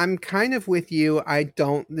 I'm kind of with you.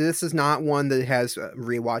 This is not one that has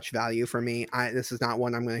rewatch value for me. This is not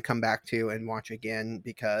one I'm going to come back to and watch again,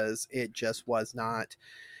 because it just was not.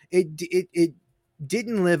 It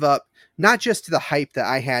didn't live up, not just to the hype that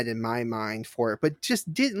I had in my mind for it, but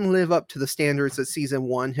just didn't live up to the standards that season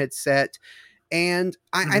 1 had set. And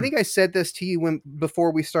I think I said this to you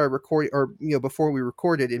before we started recording, or before we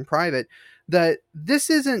recorded in private, that this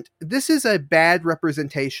is a bad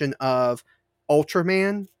representation of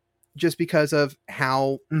Ultraman just because of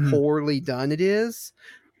how poorly done it is.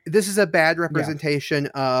 This is a bad representation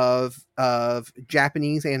of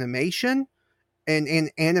Japanese animation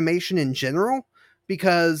and animation in general,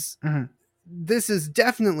 because this is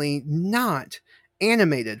definitely not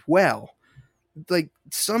animated well. Like,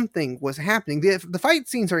 something was happening. The fight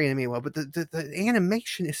scenes are animated well, but the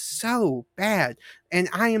animation is so bad. And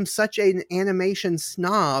I am such an animation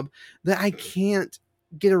snob that I can't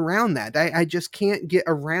get around that. I just can't get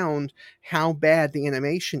around how bad the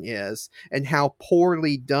animation is and how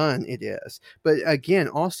poorly done it is. But again,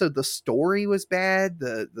 also the story was bad.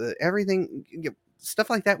 The everything, stuff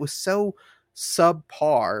like that was so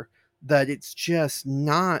subpar that it's just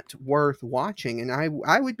not worth watching. And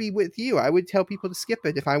I would be with you. I would tell people to skip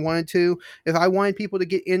it if I wanted to. If I wanted people to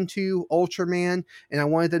get into Ultraman and I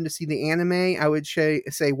wanted them to see the anime, I would say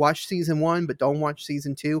watch season 1, but don't watch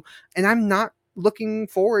season 2. And I'm not looking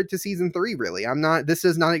forward to season 3, really. This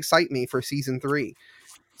does not excite me for season 3.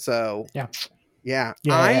 So yeah.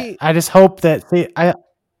 I just hope that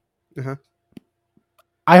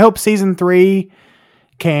I hope season 3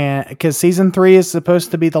 because season 3 is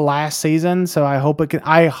supposed to be the last season, so I hope it can.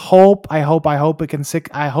 I hope it can stick.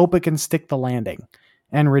 I hope it can stick the landing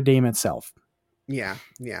and redeem itself. Yeah.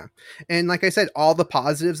 And like I said, all the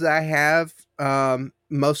positives that I have,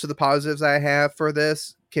 most of the positives I have for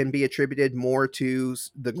this can be attributed more to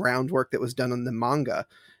the groundwork that was done on the manga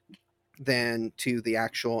than to the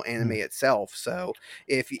actual anime itself. So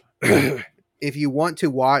if you want to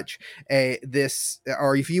watch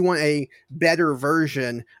or if you want a better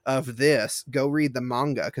version of this, go read the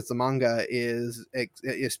manga, because the manga is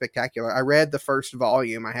spectacular. I read the first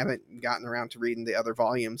volume. I haven't gotten around to reading the other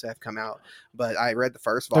volumes that have come out, but I read the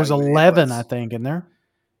first volume. There's 11, I think, in there.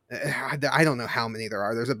 I don't know how many there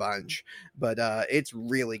are. There's a bunch, but it's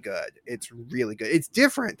really good. It's really good. It's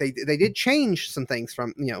different. They did change some things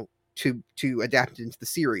from, to adapt it into the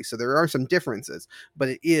series. So there are some differences, but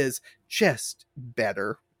it is just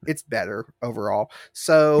better. It's better overall.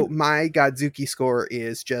 So my Godzuki score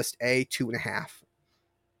is just a 2.5,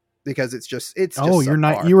 because it's just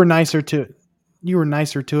you were nicer to it. You were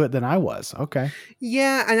nicer to it than I was. Okay.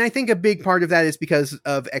 Yeah. And I think a big part of that is because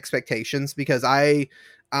of expectations, because I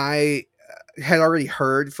had already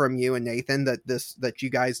heard from you and Nathan that you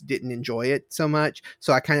guys didn't enjoy it so much.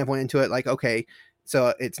 So I kind of went into it like, okay,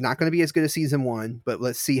 so it's not going to be as good as season 1, but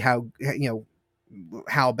let's see how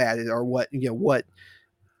bad it, or what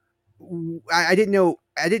I didn't know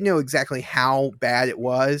exactly how bad it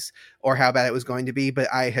was or how bad it was going to be, but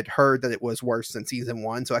I had heard that it was worse than season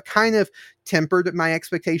 1. So I kind of tempered my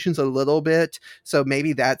expectations a little bit. So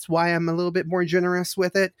maybe that's why I'm a little bit more generous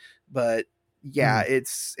with it, but yeah,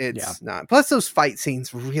 it's not. Plus those fight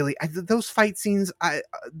scenes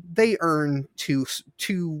they earn two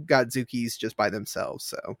Godzukis just by themselves.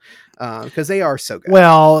 So, because they are so good.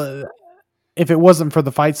 Well, if it wasn't for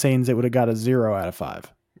the fight scenes, it would have got a 0 out of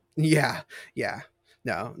 5. Yeah.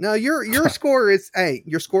 No, your score is,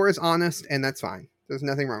 your score is honest, and that's fine. There's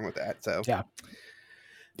nothing wrong with that. So yeah.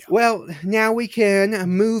 Well, now we can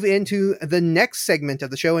move into the next segment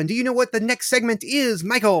of the show. And do you know what the next segment is,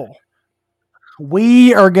 Michael?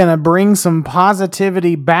 We are going to bring some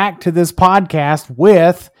positivity back to this podcast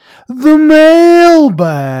with the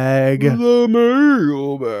mailbag. The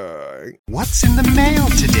mailbag. What's in the mail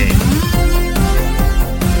today?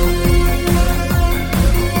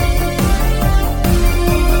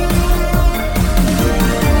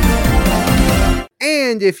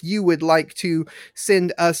 And if you would like to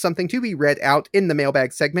send us something to be read out in the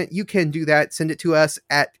mailbag segment, you can do that. Send it to us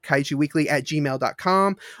at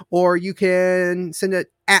kaijuweekly@gmail.com, or you can send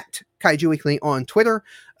it at kaijuweekly on Twitter,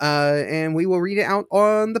 and we will read it out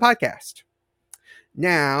on the podcast.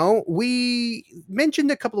 Now, we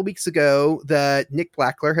mentioned a couple of weeks ago that Nick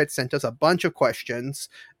Blackler had sent us a bunch of questions,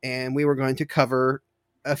 and we were going to cover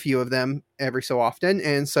a few of them every so often.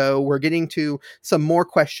 And so we're getting to some more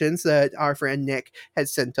questions that our friend Nick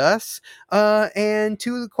has sent us. And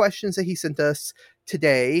two of the questions that he sent us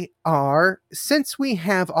today are, since we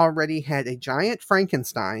have already had a giant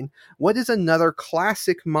Frankenstein, what is another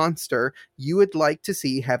classic monster you would like to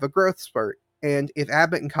see have a growth spurt? And if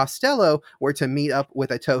Abbott and Costello were to meet up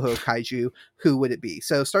with a Toho kaiju, who would it be?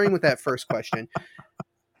 So starting with that first question,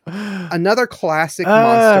 another classic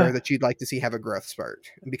monster that you'd like to see have a growth spurt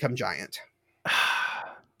and become giant.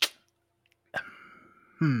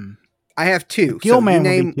 I have two. Gilman so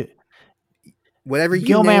name would be whatever you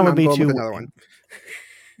Gilman name. would I'm be going too. with another one.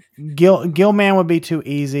 Gilman would be too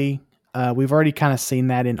easy. We've already kind of seen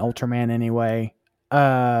that in Ultraman anyway.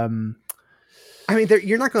 I mean,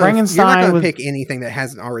 you're not going Frankenstein to pick anything that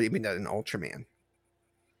hasn't already been done in Ultraman.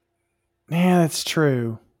 Yeah, that's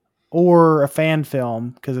true. Or a fan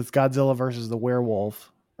film because it's Godzilla versus the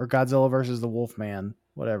werewolf or Godzilla versus the Wolfman,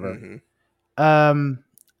 whatever. Mm-hmm.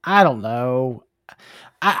 I don't know.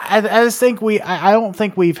 I just think I don't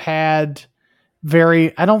think we've had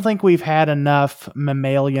enough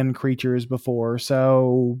mammalian creatures before.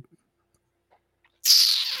 So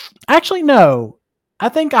actually, no. I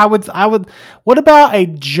think I would. What about a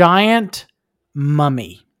giant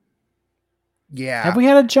mummy? Yeah. Have we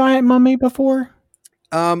had a giant mummy before?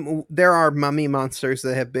 There are mummy monsters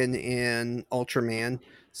that have been in Ultraman.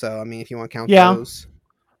 So, I mean, if you want to count Yeah. those.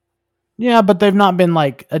 Yeah, but they've not been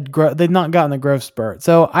like they've not gotten the growth spurt.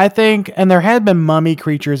 So I think, and there had been mummy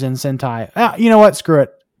creatures in Sentai. You know what? Screw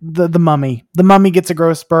it. The mummy. The mummy gets a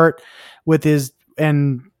growth spurt with his,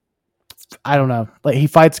 and I don't know, like he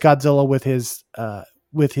fights Godzilla with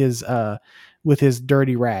his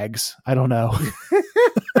dirty rags. I don't know.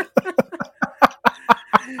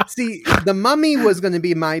 See, the mummy was going to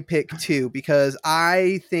be my pick too, because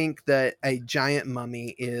I think that a giant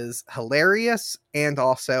mummy is hilarious, and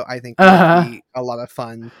also I think would be a lot of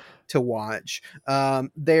fun to watch.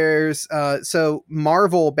 There's so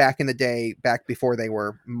Marvel back in the day, back before they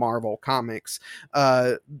were Marvel Comics,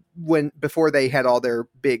 before they had all their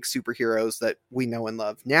big superheroes that we know and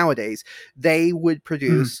love nowadays, they would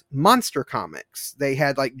produce monster comics. They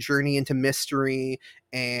had like Journey into Mystery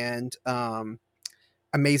and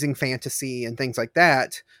Amazing Fantasy and things like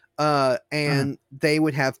that. And they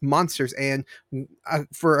would have monsters, and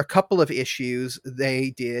for a couple of issues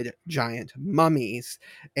they did giant mummies,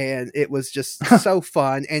 and it was just so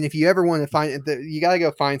fun. And if you ever want to find it, you gotta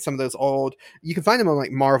go find some of those old, you can find them on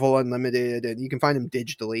like Marvel Unlimited, and you can find them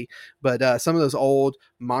digitally, but some of those old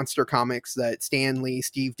monster comics that Stan Lee,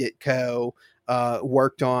 Steve Ditko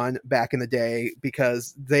worked on back in the day,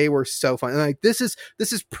 because they were so fun. And like this is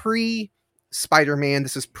pre Spider-Man,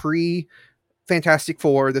 this is pre Fantastic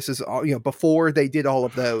Four, this is all, before they did all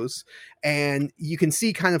of those, and you can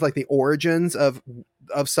see kind of like the origins of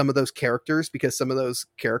some of those characters, because some of those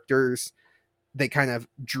characters, they kind of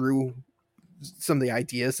drew some of the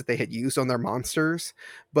ideas that they had used on their monsters.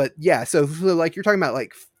 But yeah, so like you're talking about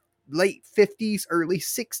like late 50s, early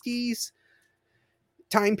 60s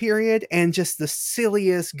time period, and just the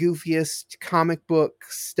silliest, goofiest comic book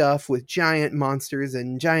stuff with giant monsters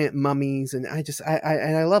and giant mummies, and I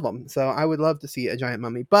love them. So I would love to see a giant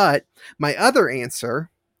mummy. But my other answer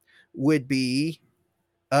would be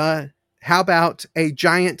how about a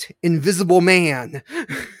giant invisible man?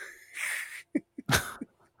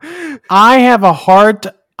 I have a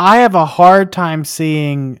hard time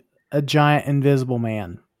seeing a giant invisible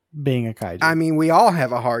man being a kaiju. I mean, we all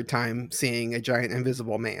have a hard time seeing a giant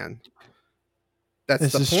invisible man.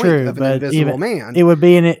 That's the point of an invisible man. It would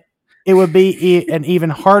be an even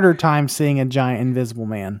harder time seeing a giant invisible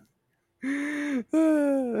man.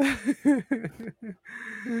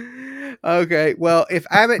 Okay, well, if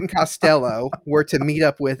Abbott and Costello were to meet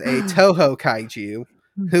up with a Toho kaiju,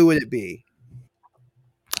 who would it be?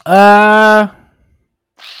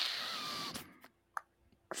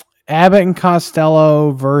 Abbott and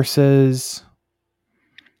Costello versus.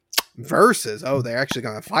 Oh, they're actually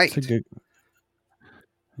going to fight.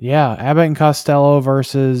 Yeah, Abbott and Costello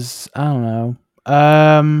versus, I don't know.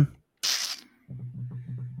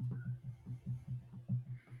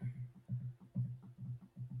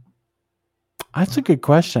 That's a good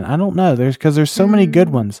question. I don't know. There's so many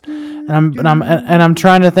good ones, and I'm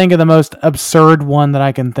trying to think of the most absurd one that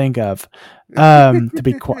I can think of.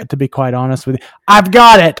 To be quite honest with you, I've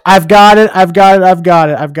got it.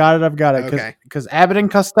 Okay. Because Abbott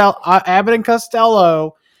and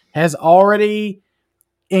Costello has already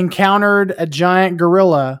encountered a giant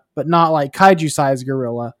gorilla, but not like kaiju sized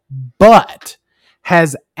gorilla. But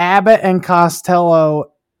has Abbott and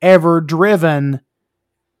Costello ever driven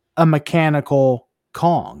a mechanical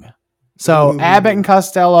Kong? So Abbott and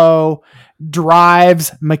Costello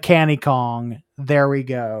drives Mechanicong. There we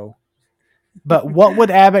go. But what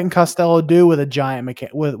would Abbott and Costello do with a giant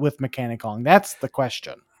with Mechanicong? That's the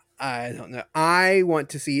question. I don't know. I want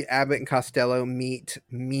to see Abbott and Costello meet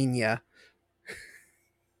Minya.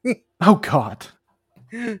 Oh God.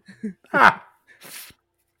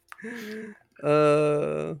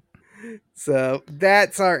 So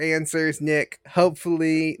that's our answers, Nick.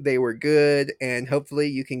 Hopefully they were good, and hopefully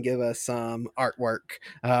you can give us some artwork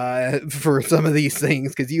for some of these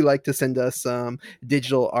things, because you like to send us some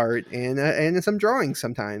digital art and some drawings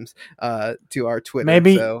sometimes to our Twitter.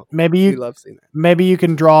 Maybe we love seeing that. Maybe you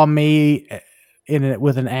can draw me in it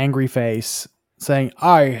with an angry face, saying,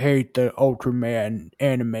 "I hate the Ultraman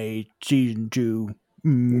anime season 2."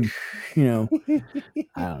 You know,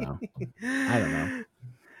 I don't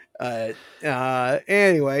know.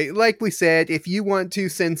 Anyway, like we said, if you want to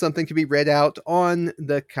send something to be read out on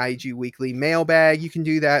the Kaiju Weekly mailbag, you can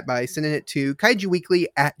do that by sending it to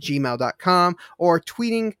kaijuweekly@gmail.com or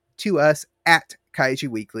tweeting to us at Kaiju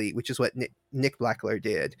Weekly, which is what Nick Blackler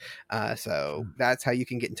did. So that's how you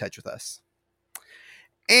can get in touch with us.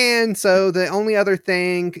 And so the only other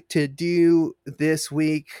thing to do this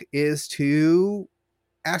week is to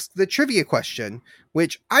ask the trivia question,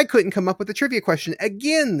 which I couldn't come up with a trivia question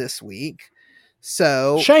again this week.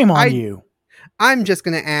 So shame on you. I'm just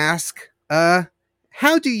going to ask, how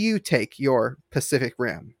do you take your Pacific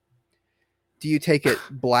Rim? Do you take it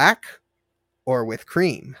black or with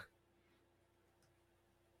cream?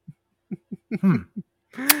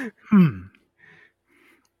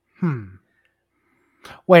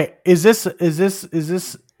 Wait, is this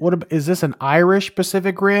an Irish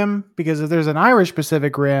Pacific Rim? Because if there's an Irish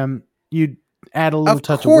Pacific Rim, you'd add a little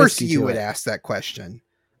touch of whiskey to it. Of course you would ask that question.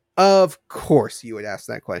 Of course you would ask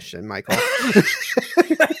that question, Michael.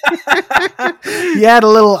 You add a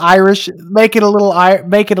little Irish, make it a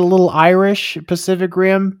little Irish Pacific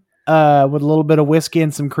Rim with a little bit of whiskey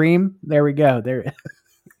and some cream. There we go. There.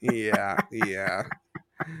 Yeah.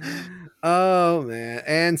 Oh man.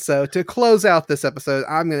 And so to close out this episode,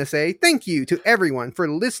 I'm going to say thank you to everyone for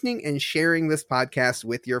listening and sharing this podcast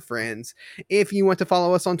with your friends. If you want to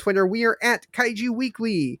follow us on Twitter, we are at Kaiju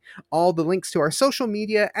Weekly. All the links to our social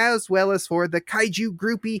media, as well as for the Kaiju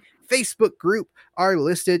Groupie Facebook group, are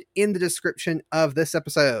listed in the description of this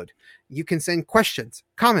episode. You can send questions,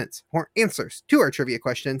 comments, or answers to our trivia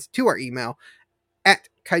questions to our email at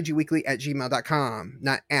kaijuweekly@gmail.com.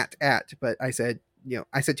 Not at, but I said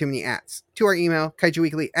too many ats. To our email,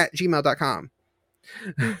 kaijuweekly@gmail.com.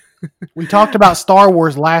 We talked about Star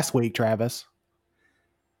Wars last week, Travis.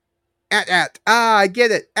 At. I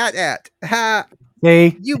get it. At. Ha.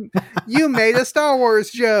 Hey. You made a Star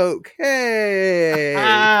Wars joke. Hey.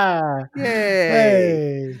 Yay.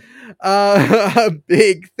 Hey. A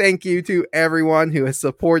big thank you to everyone who has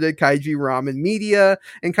supported Kaiju Ramen Media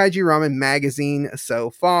and Kaiju Ramen Magazine so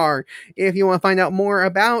far. If you want to find out more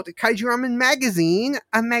about Kaiju Ramen Magazine,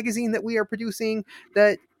 a magazine that we are producing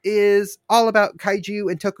that is all about kaiju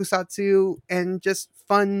and tokusatsu and just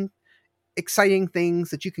fun, exciting things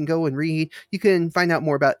that you can go and read, you can find out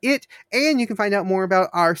more about it, and you can find out more about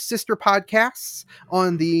our sister podcasts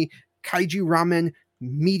on the Kaiju Ramen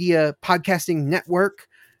Media Podcasting Network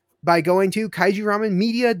by going to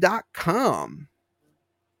kaijuramenmedia.com.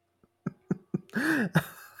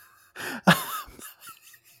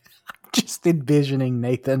 Just envisioning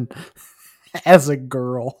Nathan as a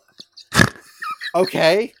girl.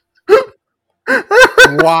 Okay.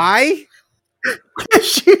 Why?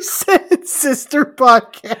 She said sister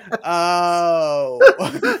podcast. Oh.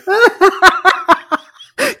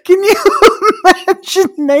 Can you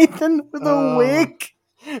imagine Nathan with a wig?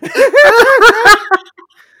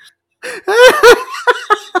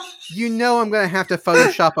 You know I'm going to have to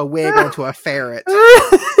Photoshop a wig onto a ferret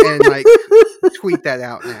and tweet that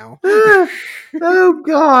out now. Oh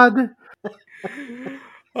God.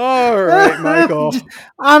 All right, Michael.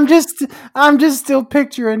 I'm just still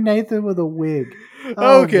picturing Nathan with a wig.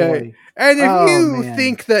 Oh, okay. boy. And if you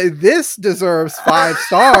think that this deserves 5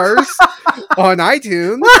 stars on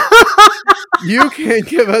iTunes, you can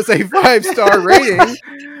give us a 5-star rating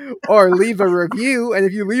or leave a review. And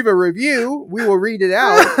if you leave a review, we will read it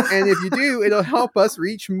out. And if you do, it'll help us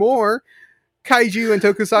reach more kaiju and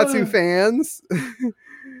tokusatsu fans.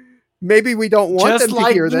 Maybe we don't want just them like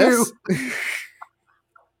to hear this.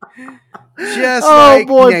 Just like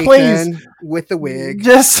Nathan please. With the wig.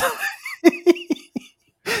 Just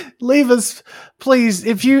leave us, please.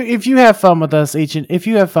 If you have fun with us each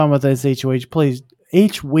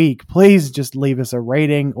week, please just leave us a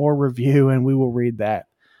rating or review, and we will read that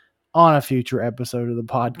on a future episode of the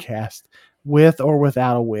podcast, with or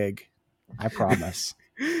without a wig. I promise.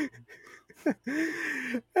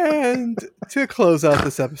 And to close out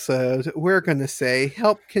this episode, we're going to say,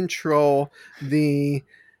 help control the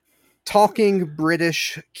talking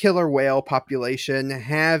British killer whale population.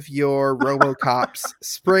 Have your RoboCops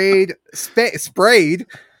sprayed.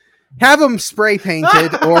 Have them spray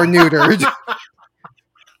painted or neutered.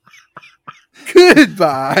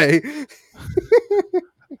 Goodbye.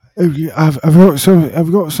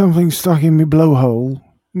 I've got something stuck in my blowhole.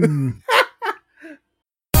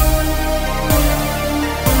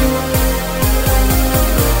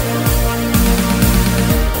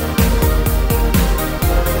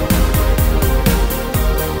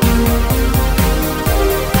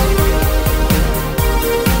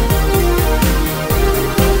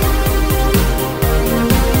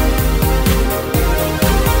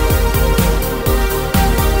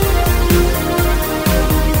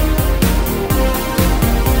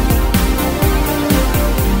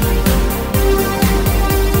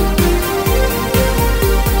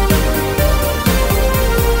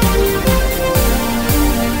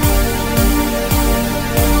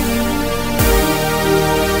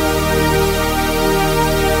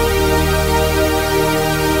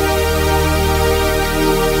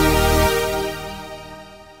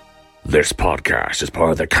 This podcast is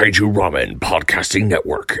part of the Kaiju Ramen Podcasting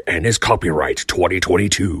Network and is copyright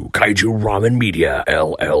 2022 Kaiju Ramen Media,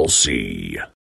 LLC.